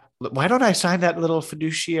why don't I sign that little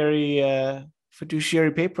fiduciary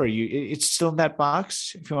paper? It's still in that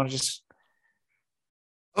box. If you want to just.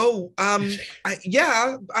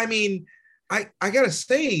 Yeah. I mean, I gotta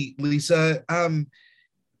say, Lisa,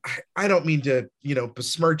 I don't mean to,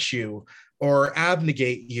 besmirch you or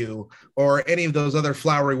abnegate you or any of those other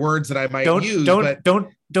flowery words that I might use.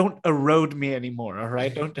 Don't erode me anymore. All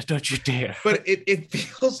right. Don't you dare. But it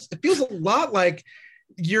feels a lot like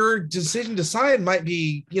your decision to sign might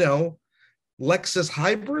be, Lexus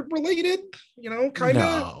hybrid related, kind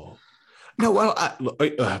of. No. Well,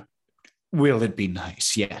 will it be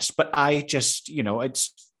nice? Yes. But I just,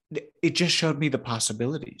 it just showed me the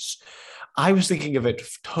possibilities. I was thinking of it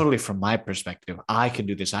totally from my perspective. I can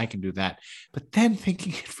do this, I can do that. But then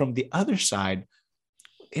thinking it from the other side,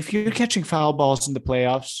 if you're catching foul balls in the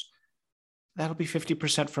playoffs, that'll be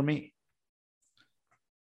 50% for me.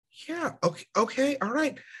 Yeah. Okay. All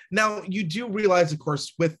right. Now you do realize, of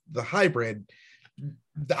course, with the hybrid,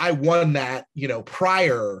 I won that,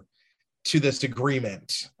 prior to this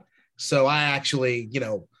agreement. So I actually,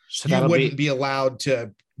 So you wouldn't be allowed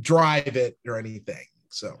to drive it or anything.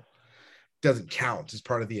 So it doesn't count as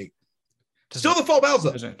part of the. Still the full bells,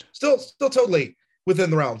 still totally within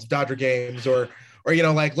the realms of Dodger games or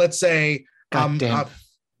like let's say, goddamn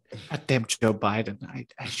Joe Biden.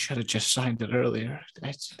 I should have just signed it earlier.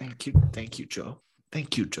 Thank you, Joe.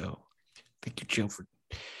 Thank you, Joe. Thank you, Joe, for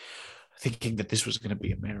thinking that this was going to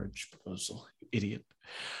be a marriage proposal. You idiot.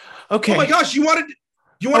 Okay. Oh my gosh, you wanted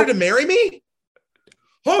to marry me?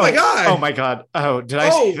 Oh my god. Oh my god. Oh, did I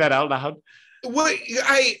say that out loud? What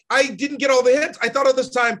I didn't get all the hints. I thought all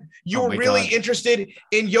this time you were really interested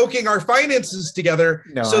in yoking our finances together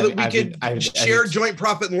so that we could share joint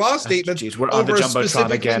profit and loss statements we're on over the a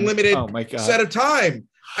specifically limited set of time.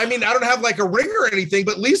 I mean, I don't have like a ring or anything,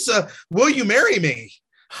 but Lisa, will you marry me?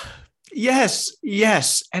 Yes.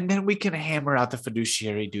 And then we can hammer out the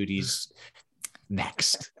fiduciary duties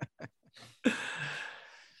next.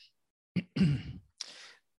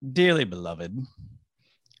 Dearly beloved,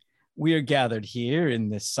 we are gathered here in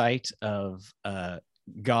the sight of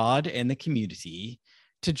God and the community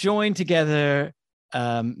to join together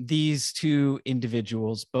these two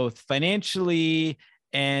individuals, both financially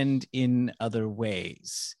and in other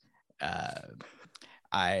ways.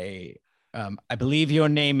 I believe your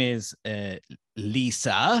name is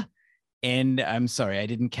Lisa, and I'm sorry, I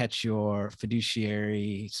didn't catch your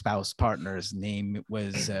fiduciary spouse partner's name. It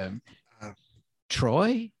was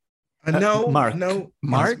Troy? No, Mark. No,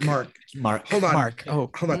 Mark. Hold on. Mark. Oh,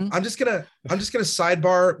 hold on. I'm just gonna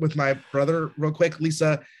sidebar with my brother real quick.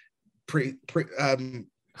 Lisa,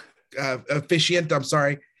 officiant. I'm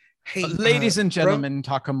sorry. Hey, ladies and gentlemen,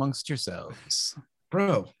 talk amongst yourselves.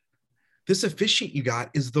 Bro, this officiant you got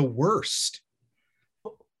is the worst.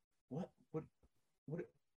 What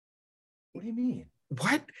do you mean?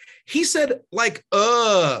 What? He said like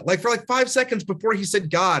for like 5 seconds before he said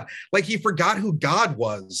God, like he forgot who God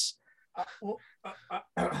was.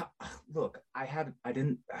 Look,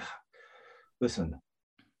 listen,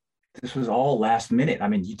 this was all last minute. I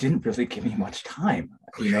mean, you didn't really give me much time,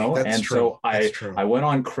 That's and true. So I went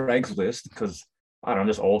on Craigslist because I don't know,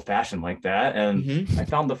 just old fashioned like that. And I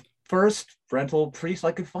found the first rental priest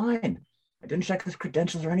I could find. I didn't check his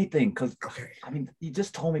credentials or anything because, I mean, you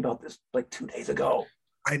just told me about this like 2 days ago.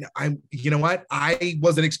 I'm, you know what? I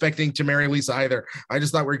wasn't expecting to marry Lisa either. I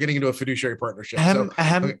just thought we were getting into a fiduciary partnership. Sorry,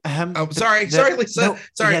 Lisa. No,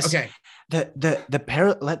 sorry. Yes. Okay. Let the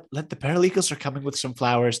paralegals are coming with some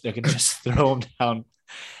flowers. They can just throw them down.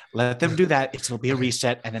 Let them do that. It'll be a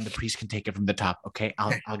reset, and then the priest can take it from the top. Okay,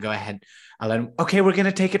 I'll go ahead. I'll let him. Okay, we're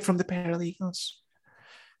gonna take it from the paralegals.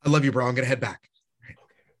 I love you, bro. I'm gonna head back.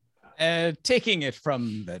 Taking it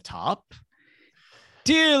from the top,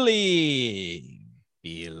 dearly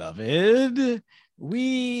beloved,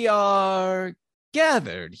 we are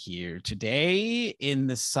gathered here today in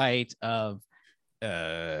the sight of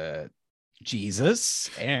Jesus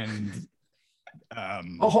and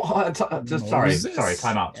sorry,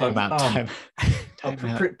 time out.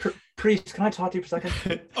 Priest, can I talk to you for a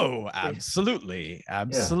second? Oh, absolutely.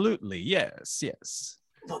 Yes.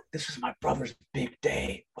 Look, this is my brother's big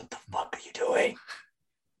day. What the fuck are you doing?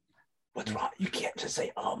 What's wrong? You can't just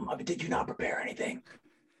say, I mean, did you not prepare anything?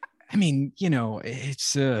 I mean,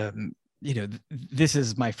 it's, this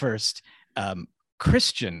is my first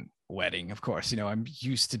Christian wedding, of course. I'm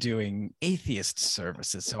used to doing atheist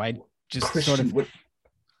services. So I just Christian,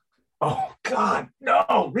 oh, God,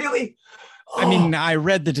 no, really? I mean, I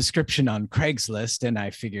read the description on Craigslist and I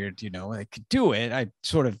figured, I could do it. I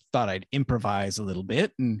sort of thought I'd improvise a little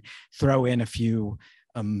bit and throw in a few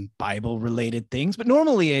Bible related things. But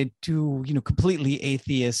normally I do, completely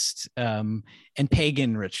atheist and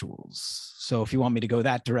pagan rituals. So if you want me to go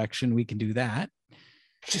that direction, we can do that.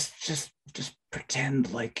 Just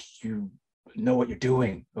pretend like you know what you're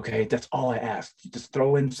doing. Okay, that's all I ask. You just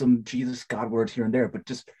throw in some Jesus God words here and there, but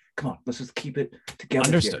just come on, let's just keep it together.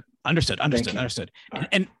 Understood.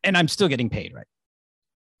 Right. And I'm still getting paid, right?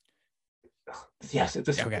 Yes.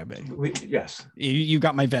 Okay. Yes. You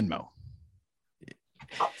got my Venmo.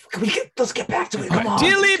 Let's get back to it. Come on.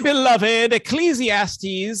 Dearly beloved,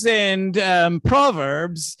 Ecclesiastes and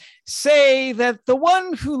Proverbs say that the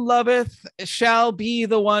one who loveth shall be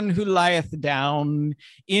the one who lieth down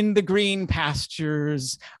in the green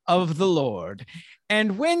pastures of the Lord.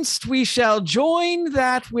 And whence we shall join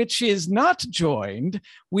that which is not joined,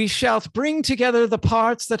 we shall bring together the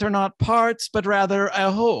parts that are not parts, but rather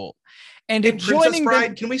a whole. And Hey, if Princess joining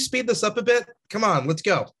Bride, them, can we speed this up a bit? Come on, let's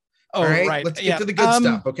go. oh, All right, right, let's get yeah. to the good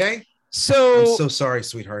stuff, okay? I'm So so sorry,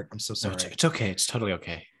 sweetheart. I'm so No, sorry. it's okay. It's totally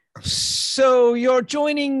okay. So you're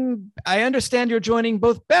joining, I understand you're joining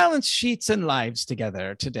both balance sheets and lives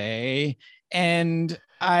together today. And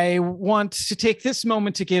I want to take this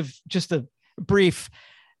moment to give just a brief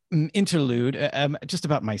interlude just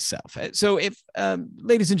about myself. So if,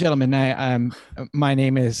 ladies and gentlemen, my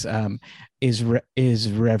name is Reverend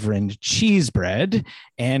Cheesebread,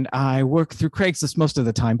 and I work through Craigslist most of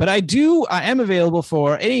the time, but I am available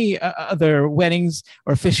for any other weddings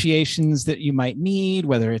or officiations that you might need,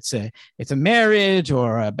 whether it's a marriage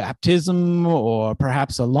or a baptism or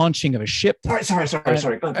perhaps a launching of a ship. Sorry.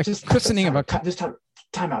 Just christening of a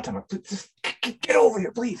time out. Just get over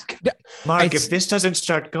here, please. Mark, if this doesn't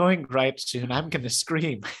start going right soon, I'm going to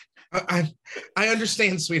scream. I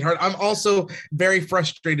understand, sweetheart. I'm also very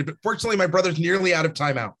frustrated, but fortunately, my brother's nearly out of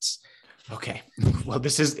timeouts. Okay. Well,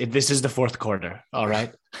 this is the fourth quarter. All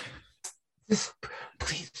right. Please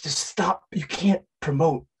just stop. You can't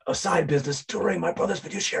promote a side business during my brother's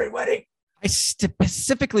fiduciary wedding. I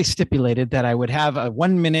specifically stipulated that I would have a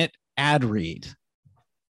 1-minute ad read.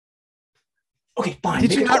 Okay, fine.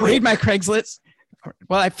 Did you not read my Craigslist?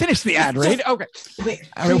 Well, I finished the ad read. Okay. All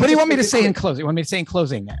right. What do you want me to say in closing? You want me to say in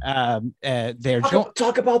closing?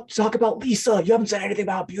 Talk about Lisa. You haven't said anything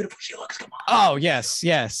about how beautiful she looks. Come on. Oh, yes.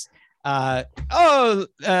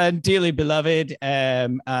 Dearly beloved,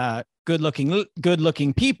 good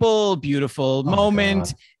looking people, beautiful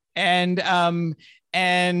moment. God.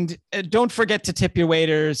 And don't forget to tip your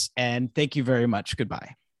waiters, and thank you very much.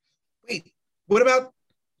 Goodbye. Wait, what about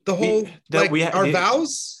the whole our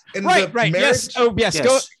vows? And right. marriage? Yes. Oh, yes.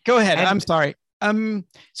 Yes. Go ahead. And- I'm sorry. So I'm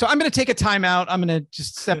going to take a timeout. I'm going to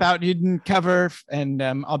just step out. You can cover, and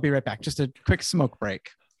I'll be right back. Just a quick smoke break.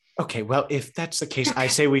 Okay. Well, if that's the case, I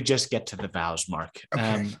say we just get to the vows, Mark.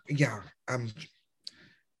 Okay.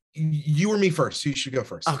 You or me first. You should go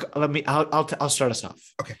first. I'll start us off.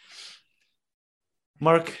 Okay.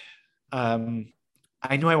 Mark, I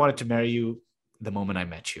knew I wanted to marry you the moment I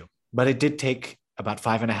met you, but it did take about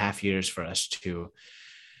 5.5 years for us to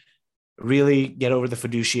really get over the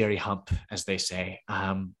fiduciary hump, as they say.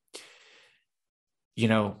 Looking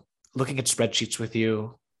at spreadsheets with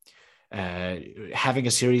you, having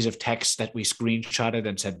a series of texts that we screenshotted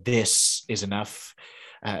and said, this is enough.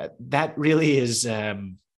 That really is,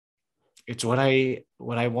 it's what I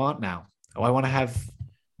want now. I want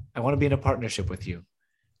to be in a partnership with you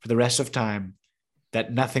for the rest of time,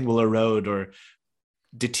 that nothing will erode or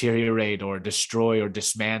deteriorate or destroy or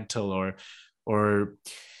dismantle or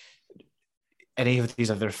any of these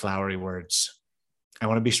other flowery words. I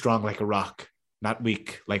want to be strong like a rock, not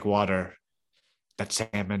weak like water, that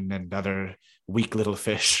salmon and other weak little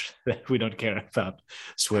fish that we don't care about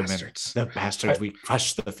swim in. The bastards, we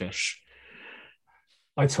crush the fish.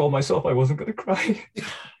 I told myself I wasn't going to cry.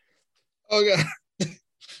 Oh, God.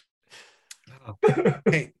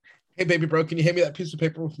 Hey, baby bro, can you hand me that piece of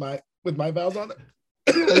paper with my vows on it?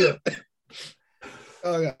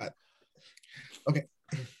 Oh, God. Okay.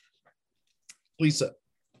 Lisa.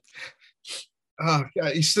 Oh,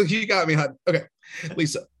 God, you got me, hon. Okay.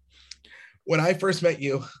 Lisa, when I first met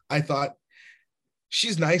you, I thought,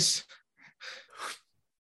 she's nice.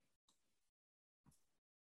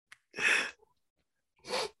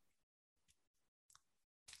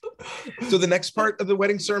 So the next part of the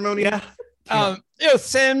wedding ceremony? Yeah.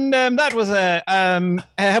 Yes, and that was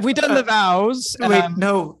have we done the vows? Wait,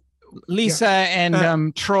 no. Lisa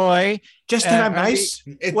and Troy. Just that I'm nice.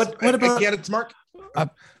 What about? Again, it's Mark. Right,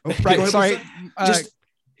 ahead, sorry.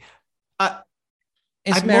 I'm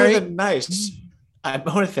Mary? more than nice. I'm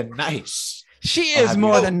more than nice. She is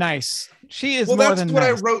more than nice. She is more than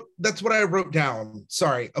nice. That's what I wrote down.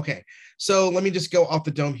 Sorry. Okay. So let me just go off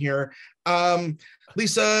the dome here.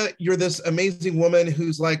 Lisa, you're this amazing woman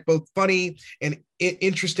who's like both funny and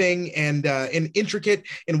interesting and intricate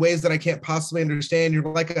in ways that I can't possibly understand. You're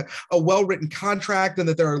like a well-written contract, and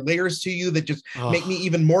that there are layers to you that just make me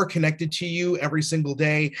even more connected to you every single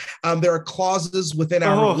day. There are clauses within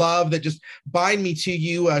our love that just bind me to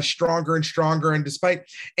you stronger and stronger. And despite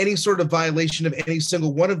any sort of violation of any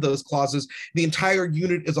single one of those clauses, the entire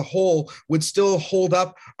unit as a whole would still hold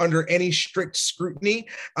up under any strict scrutiny,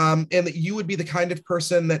 and that you would be the kind of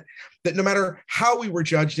person that no matter how we were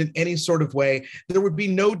judged in any sort of way, there would be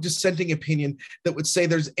no dissenting opinion that would say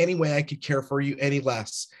there's any way I could care for you any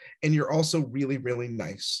less. And you're also really, really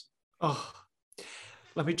nice. Oh,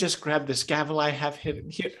 let me just grab this gavel I have hidden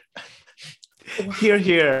here.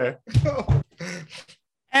 Here.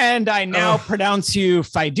 And I now pronounce you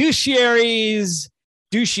fiduciaries,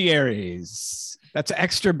 douchiaries. That's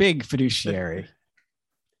extra big fiduciary.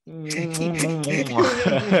 And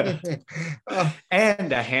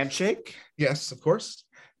a handshake. Yes, of course.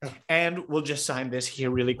 And we'll just sign this here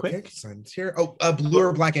really quick. Okay, sign this here. Oh, blue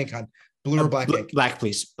or black ink, hon. Blue or black ink? Black,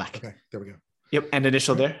 please. Black. Okay, there we go. Yep, and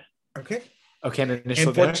initial there. Okay. Okay, and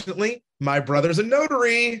initial there. Unfortunately, my brother's a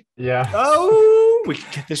notary. Yeah. Oh, we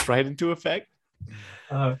can get this right into effect.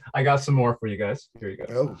 I got some more for you guys. Here you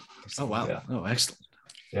go. Oh wow. Yeah. Oh, excellent.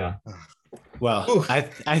 Yeah. Well, I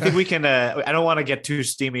think we can. I don't want to get too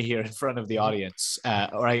steamy here in front of the audience,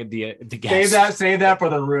 or the guests. Save that for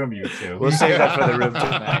the room, you two. We'll save that for the room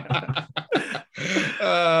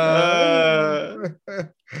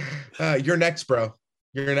tonight. You're next, bro.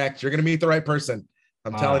 You're next. You're gonna meet the right person.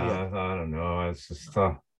 I'm telling you. I don't know. It's just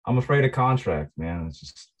I'm afraid of contracts, man. It's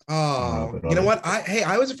just. You know what?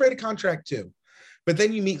 I was afraid of contract too, but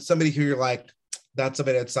then you meet somebody who you're like, that's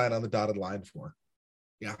somebody I'd sign on the dotted line for.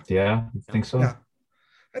 Yeah. Yeah. You think so? Yeah.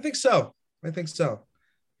 I think so.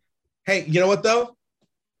 Hey, you know what though?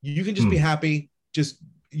 You can just be happy.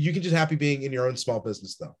 You can just happy being in your own small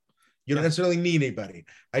business though. You don't necessarily need anybody.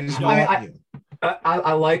 I just want you.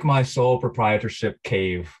 I like my sole proprietorship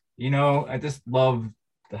cave. You know, I just love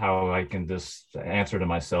how I can just answer to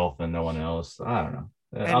myself and no one else. I don't know.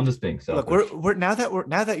 I'm just being selfish. Look, we're now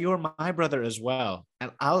that you're my brother as well,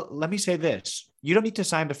 and let me say this: you don't need to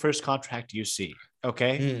sign the first contract you see.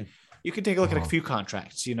 Okay, you can take a look at a few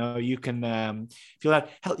contracts. You know, you can feel that.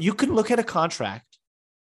 Hell, you can look at a contract,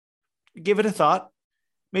 give it a thought,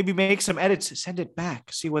 maybe make some edits, send it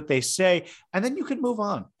back, see what they say, and then you can move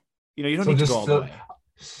on. You know, you don't need to go all the way.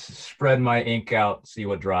 Spread my ink out, see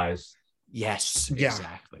what dries. Yes, yeah,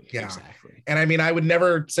 exactly. Yeah. Exactly. And I mean, I would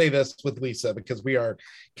never say this with Lisa because we are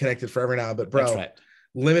connected forever now, but bro, That's right.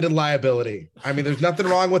 Limited liability. I mean, there's nothing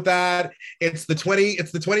wrong with that. It's the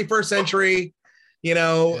 21st century. You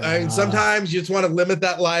know, I mean, sometimes you just want to limit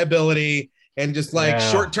that liability and just like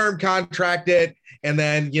short-term contract it and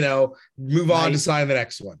then, you know, move on to sign the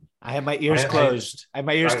next one. I have my ears closed. I have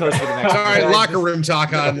my ears closed for the next one. All right, locker room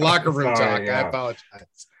talk on. Locker room talk. Yeah. I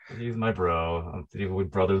apologize. He's my bro.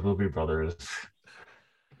 Brothers will be brothers.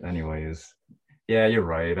 Anyways, yeah, you're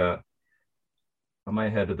right. I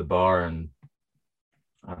might head to the bar and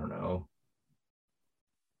I don't know,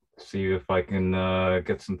 see if I can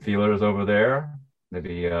get some feelers over there.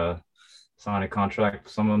 Maybe sign a contract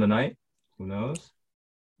with someone tonight. Who knows?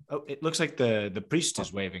 Oh, it looks like the priest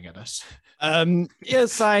is waving at us.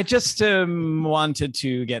 Yes, I just wanted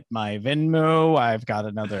to get my Venmo. I've got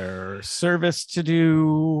another service to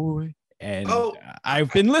do. And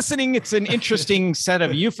I've been listening. It's an interesting set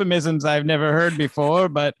of euphemisms I've never heard before,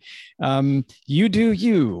 but you do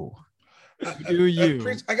you.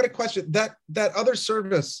 Priest, I got a question. That other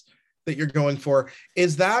service that you're going for,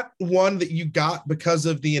 is that one that you got because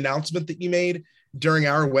of the announcement that you made during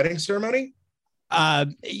our wedding ceremony?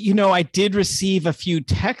 You know, I did receive a few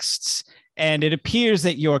texts, and it appears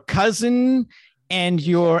that your cousin and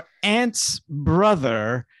your aunt's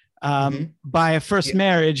brother, by a first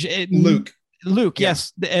marriage, Luke,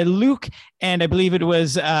 yes, Luke, and I believe it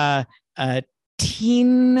was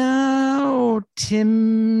Tina,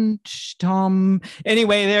 Tom.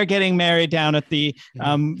 Anyway, they're getting married down at the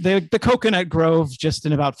Coconut Grove just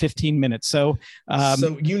in about 15 minutes. So,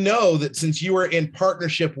 so you know that since you were in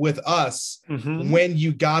partnership with us when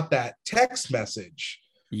you got that text message,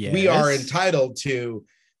 we are entitled to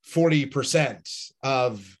 40%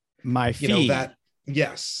 of my fee.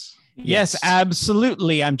 Yes,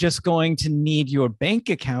 absolutely. I'm just going to need your bank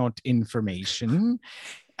account information.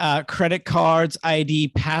 Credit cards, ID,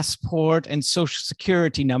 passport, and social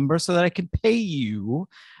security number so that I can pay you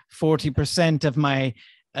 40% of my,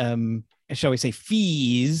 shall we say,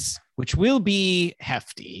 fees, which will be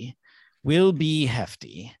hefty.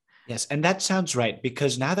 Yes, and that sounds right,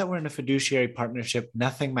 because now that we're in a fiduciary partnership,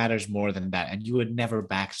 nothing matters more than that. And you would never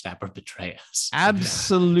backstab or betray us.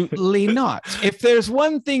 Absolutely not. If there's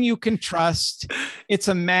one thing you can trust, it's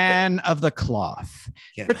a man of the cloth,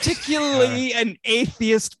 Yes. particularly an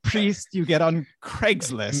atheist priest you get on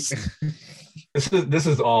Craigslist. This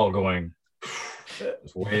is all going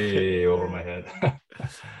way over my head.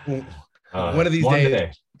 One of these one days.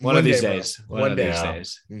 day. One of these bro. days. One day. These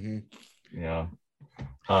days. Mhm. Yeah.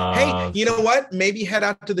 Hey, you know what? Maybe head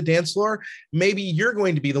out to the dance floor. Maybe you're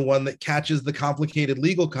going to be the one that catches the complicated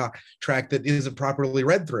legal contract that isn't properly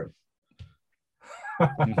read through.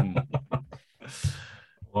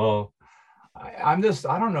 Well, I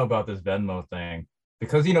don't know about this Venmo thing,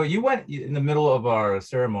 because you went in the middle of our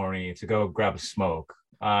ceremony to go grab a smoke.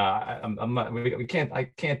 I'm not. I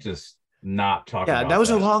can't just not talk. Yeah, about that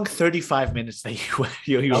was a long 35 minutes that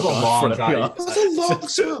you That was a long time. That was a long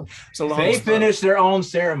song. They finished their own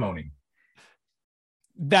ceremony.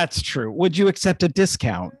 That's true. Would you accept a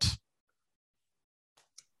discount?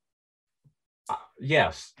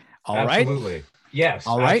 Yes. All right. Absolutely. Yes.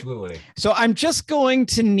 All right. Absolutely. So I'm just going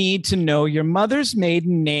to need to know your mother's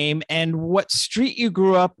maiden name and what street you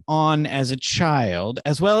grew up on as a child,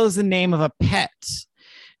 as well as the name of a pet,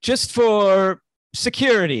 just for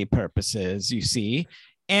security purposes, you see.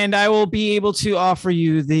 And I will be able to offer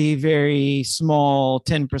you the very small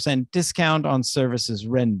 10% discount on services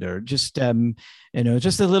rendered. Just,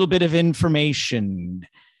 just a little bit of information.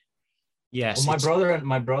 Yes. Well,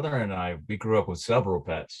 my brother and I, we grew up with several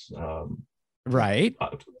pets. Right.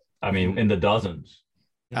 I mean, in the dozens.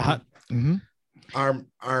 Mm-hmm.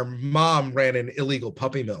 Our mom ran an illegal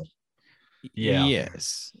puppy mill. Yeah.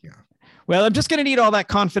 Yes. Yeah. Well, I'm just going to need all that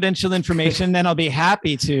confidential information. Then I'll be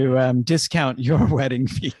happy to discount your wedding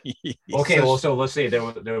fee. Okay. Well, so let's see. There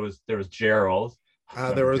was Gerald.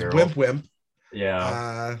 There was Gerald. Wimp.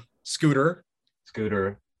 Yeah. Scooter.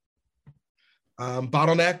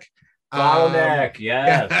 Bottleneck. Bottleneck.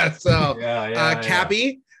 Yes. Yeah, so Yeah.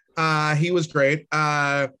 Cappy. He was great.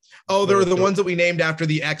 There were the ones that we named after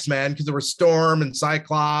the X-Men, because there were Storm and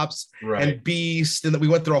Cyclops and Beast, and that we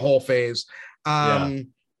went through a whole phase. And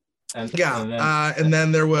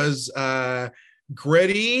then there was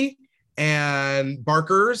Gritty and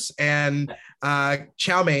Barkers and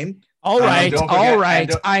Chow Mein. All right.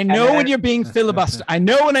 I know when you're being filibustered. I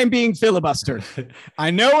know when I'm being filibustered.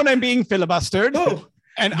 Oh,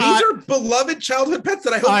 And these are beloved childhood pets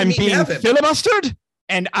that I hope I'm meet in being heaven. filibustered,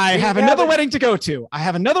 and I have another wedding to go to.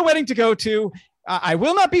 I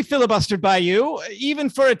will not be filibustered by you, even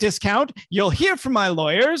for a discount. You'll hear from my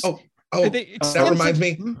lawyers. That reminds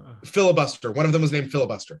me. Filibuster. One of them was named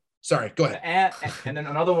Filibuster. Sorry, go ahead. And then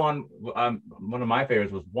another one, one of my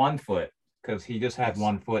favorites was One Foot, because he just had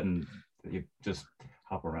 1 foot and you just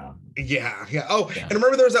hop around. Yeah. And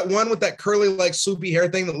remember there was that one with that curly, like swoopy hair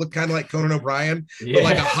thing that looked kind of like Conan O'Brien, but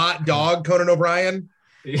like a hot dog Conan O'Brien.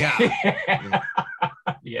 Yeah.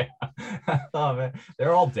 Yeah. Oh man,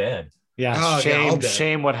 they're all dead. Yeah.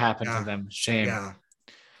 Shame what happened to them. Shame. Yeah.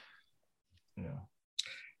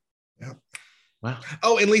 Wow.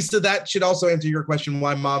 Oh, and Lisa, that should also answer your question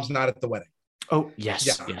why mom's not at the wedding. Oh, yes.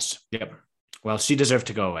 Yeah. Yes. Yep. Well, she deserved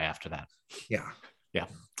to go away after that. Yeah. Yeah.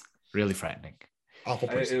 Really frightening. Awful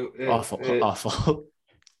person. Awful.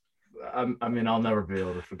 I mean, I'll never be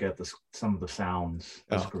able to forget some of the sounds.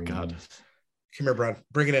 Oh, God. Come here, bro.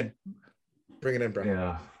 Bring it in, bro.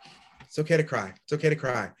 Yeah. It's okay to cry.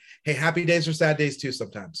 Hey, happy days are sad days too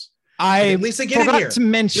sometimes. I Lisa, get in here. forgot to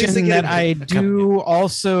mention that I do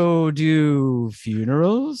also do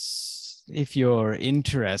funerals, if you're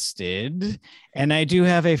interested, and I do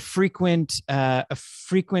have a frequent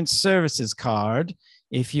services card.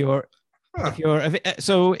 If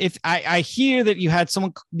I hear that you had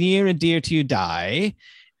someone near and dear to you die,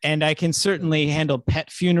 and I can certainly handle pet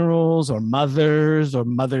funerals or mothers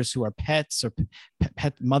who are pets or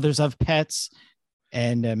pet mothers of pets.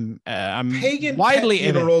 And I'm pagan widely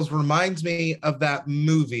pet funerals reminds me of that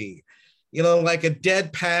movie, like a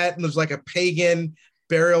dead pet, and there's like a pagan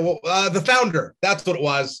burial. The Founder, that's what it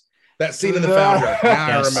was. That scene in The Founder. Yeah,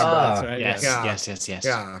 I remember. That's right. Yes.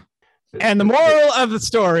 Yeah. And the moral of the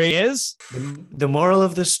story is? The moral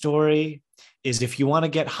of the story is, if you want to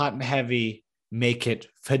get hot and heavy, make it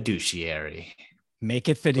fiduciary. Make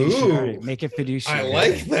it fiduciary. Ooh, Make it fiduciary. I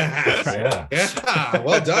like that. Yeah.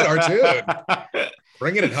 Well done, Artun.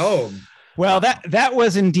 Bringing it home. Well, that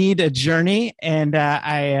was indeed a journey, and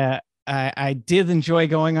I did enjoy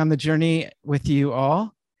going on the journey with you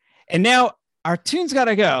all. And now Artun's got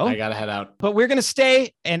to go. I got to head out. But we're going to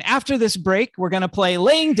stay, and after this break, we're going to play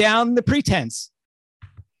Laying Down the Pretense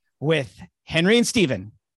with Henry and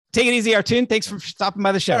Steven. Take it easy, Artoon. Thanks for stopping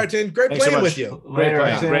by the show. Artoon, great Thanks so playing much. with you. Great Later,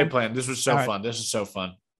 plan. Artoon. Great plan. This was so All right. fun. This is so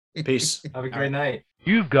fun. Peace. Have a great night.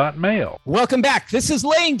 You've got mail. Welcome back. This is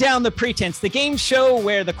Laying Down the Pretense, the game show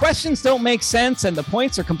where the questions don't make sense and the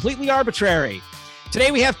points are completely arbitrary.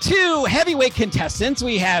 Today we have two heavyweight contestants.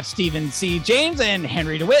 We have Stephen C. James and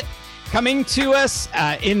Henry DeWitt coming to us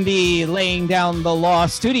in the Laying Down the Law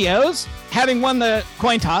studios. Having won the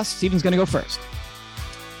coin toss, Stephen's going to go first.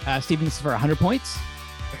 Stephen's for 100 points.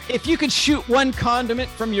 If you could shoot one condiment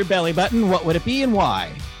from your belly button, what would it be and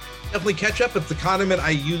why? Definitely ketchup. It's the condiment I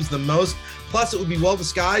use the most. Plus, it would be well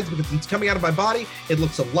disguised because it's coming out of my body. It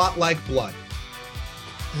looks a lot like blood.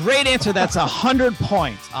 Great answer. That's 100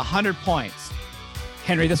 points. 100 points.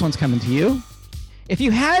 Henry, this one's coming to you. If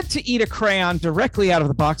you had to eat a crayon directly out of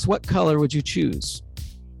the box, what color would you choose?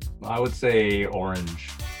 I would say orange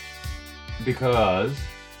because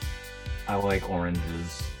I like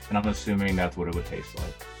oranges, and I'm assuming that's what it would taste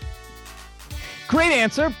like. Great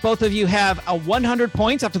answer. Both of you have 100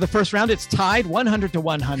 points after the first round. It's tied 100 to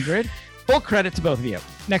 100. Full credit to both of you.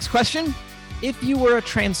 Next question. If you were a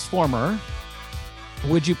transformer,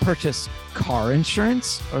 would you purchase car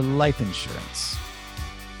insurance or life insurance?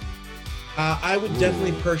 I would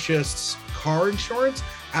definitely purchase car insurance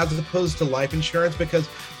as opposed to life insurance because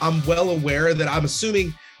I'm well aware that I'm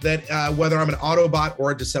assuming that whether I'm an Autobot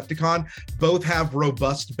or a Decepticon, both have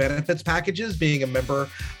robust benefits packages, being a member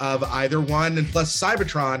of either one. And plus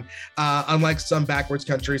Cybertron, unlike some backwards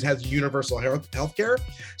countries, has universal health care.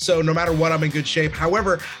 So no matter what, I'm in good shape.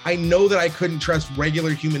 However, I know that I couldn't trust regular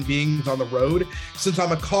human beings on the road. Since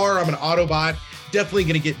I'm a car, I'm an Autobot, definitely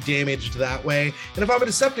going to get damaged that way. And if I'm a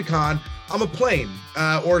Decepticon, I'm a plane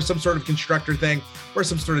or some sort of constructor thing or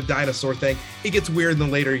some sort of dinosaur thing. It gets weird in the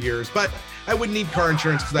later years, but I wouldn't need car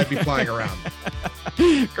insurance because I'd be flying around.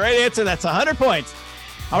 Great answer. That's 100 points.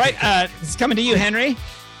 All right. This is coming to you, Henry.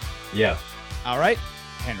 Yeah. All right,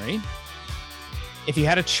 Henry. If you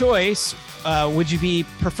had a choice, would you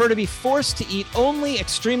prefer to be forced to eat only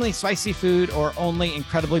extremely spicy food or only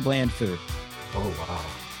incredibly bland food? Oh wow.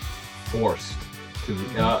 Forced to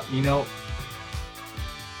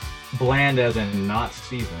bland as in not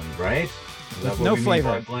seasoned, right? Is that With what no we mean flavor.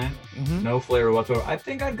 by bland? Mhm. No flavor whatsoever. I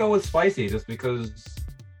think I'd go with spicy just because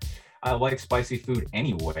I like spicy food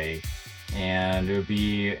anyway, and it would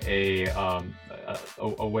be a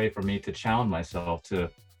way for me to challenge myself to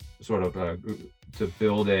sort of to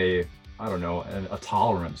build a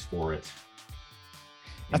tolerance for it.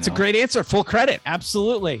 That's a great answer. Full credit.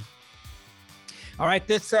 Absolutely. All right.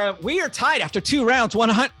 We are tied after 2 rounds,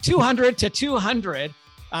 200 to 200.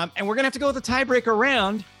 And we're going to have to go with a tiebreaker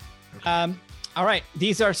round. All right.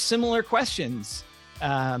 These are similar questions.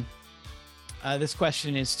 This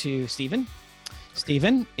question is to Stephen.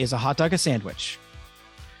 Stephen, is a hot dog a sandwich?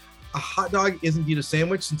 A hot dog is indeed a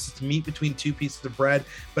sandwich since it's meat between two pieces of bread,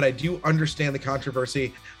 but I do understand the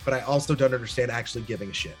controversy, but I also don't understand actually giving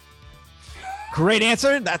a shit. Great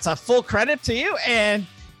answer. That's a full credit to you. And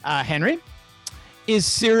Henry, is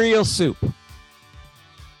cereal soup?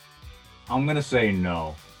 I'm gonna say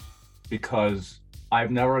no, because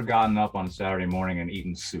I've never gotten up on Saturday morning and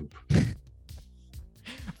eaten soup.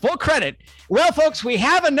 Full credit. Well, folks, we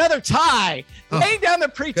have another tie. Laying down the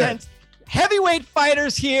pretense. Heavyweight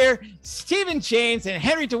fighters here, Stephen James and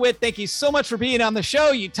Henry DeWitt. Thank you so much for being on the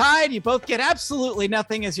show. You tied. You both get absolutely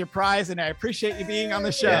nothing as your prize, and I appreciate you being on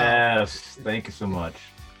the show. Yes, thank you so much.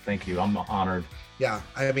 Thank you. I'm honored. Yeah,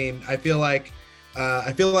 I mean, I feel like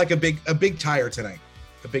a big tire tonight.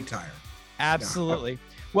 A big tire. Absolutely.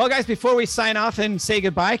 Well, guys, before we sign off and say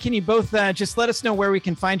goodbye, can you both just let us know where we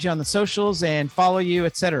can find you on the socials and follow you,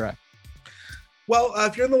 etc.? Well,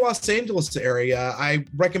 if you're in the Los Angeles area, I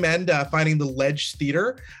recommend finding the Ledge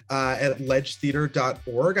Theater at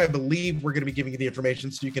ledgetheater.org. I believe we're going to be giving you the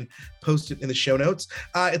information so you can post it in the show notes.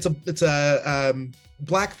 It's a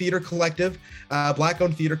Black theater collective,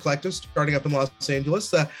 Black-owned theater collective starting up in Los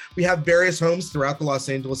Angeles. We have various homes throughout the Los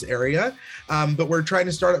Angeles area, but we're trying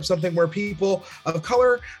to start up something where people of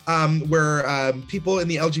color, where people in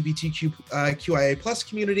the LGBTQIA plus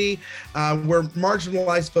community, where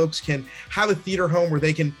marginalized folks can have a theater home where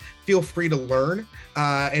they can feel free to learn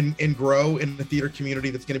and grow in the theater community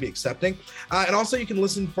that's going to be accepting. And also you can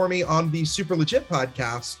listen for me on the Super Legit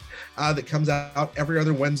podcast that comes out every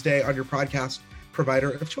other Wednesday on your podcast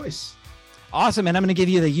provider of choice. Awesome. And I'm going to give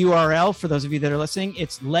you the URL for those of you that are listening.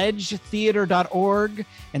 It's ledgetheater.org,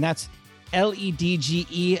 and that's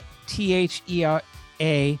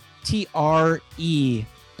LEDGETHEATRE.org.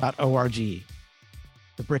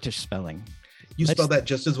 The British spelling. You spelled that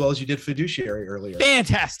just as well as you did fiduciary earlier.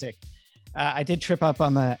 Fantastic. I did trip up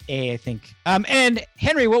on the A, I think. And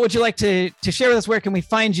Henry, what would you like to share with us? Where can we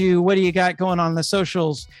find you? What do you got going on the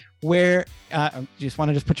socials? Where you just want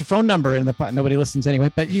to just put your phone number in the nobody listens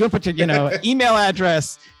anyway, but you can put your email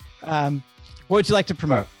address. What would you like to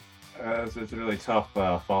promote? It's really tough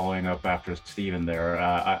following up after Steven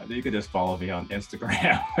there. You could just follow me on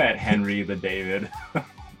Instagram at Henry the David.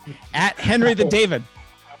 At Henry the David.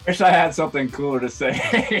 I wish I had something cooler to say,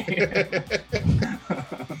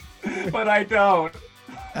 but I don't.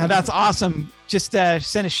 That's awesome. Just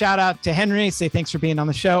send a shout out to Henry. Say thanks for being on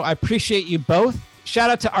the show. I appreciate you both. Shout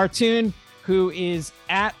out to Artoon, who is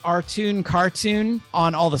at Artoon Cartoon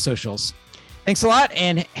on all the socials. Thanks a lot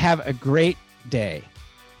and have a great day.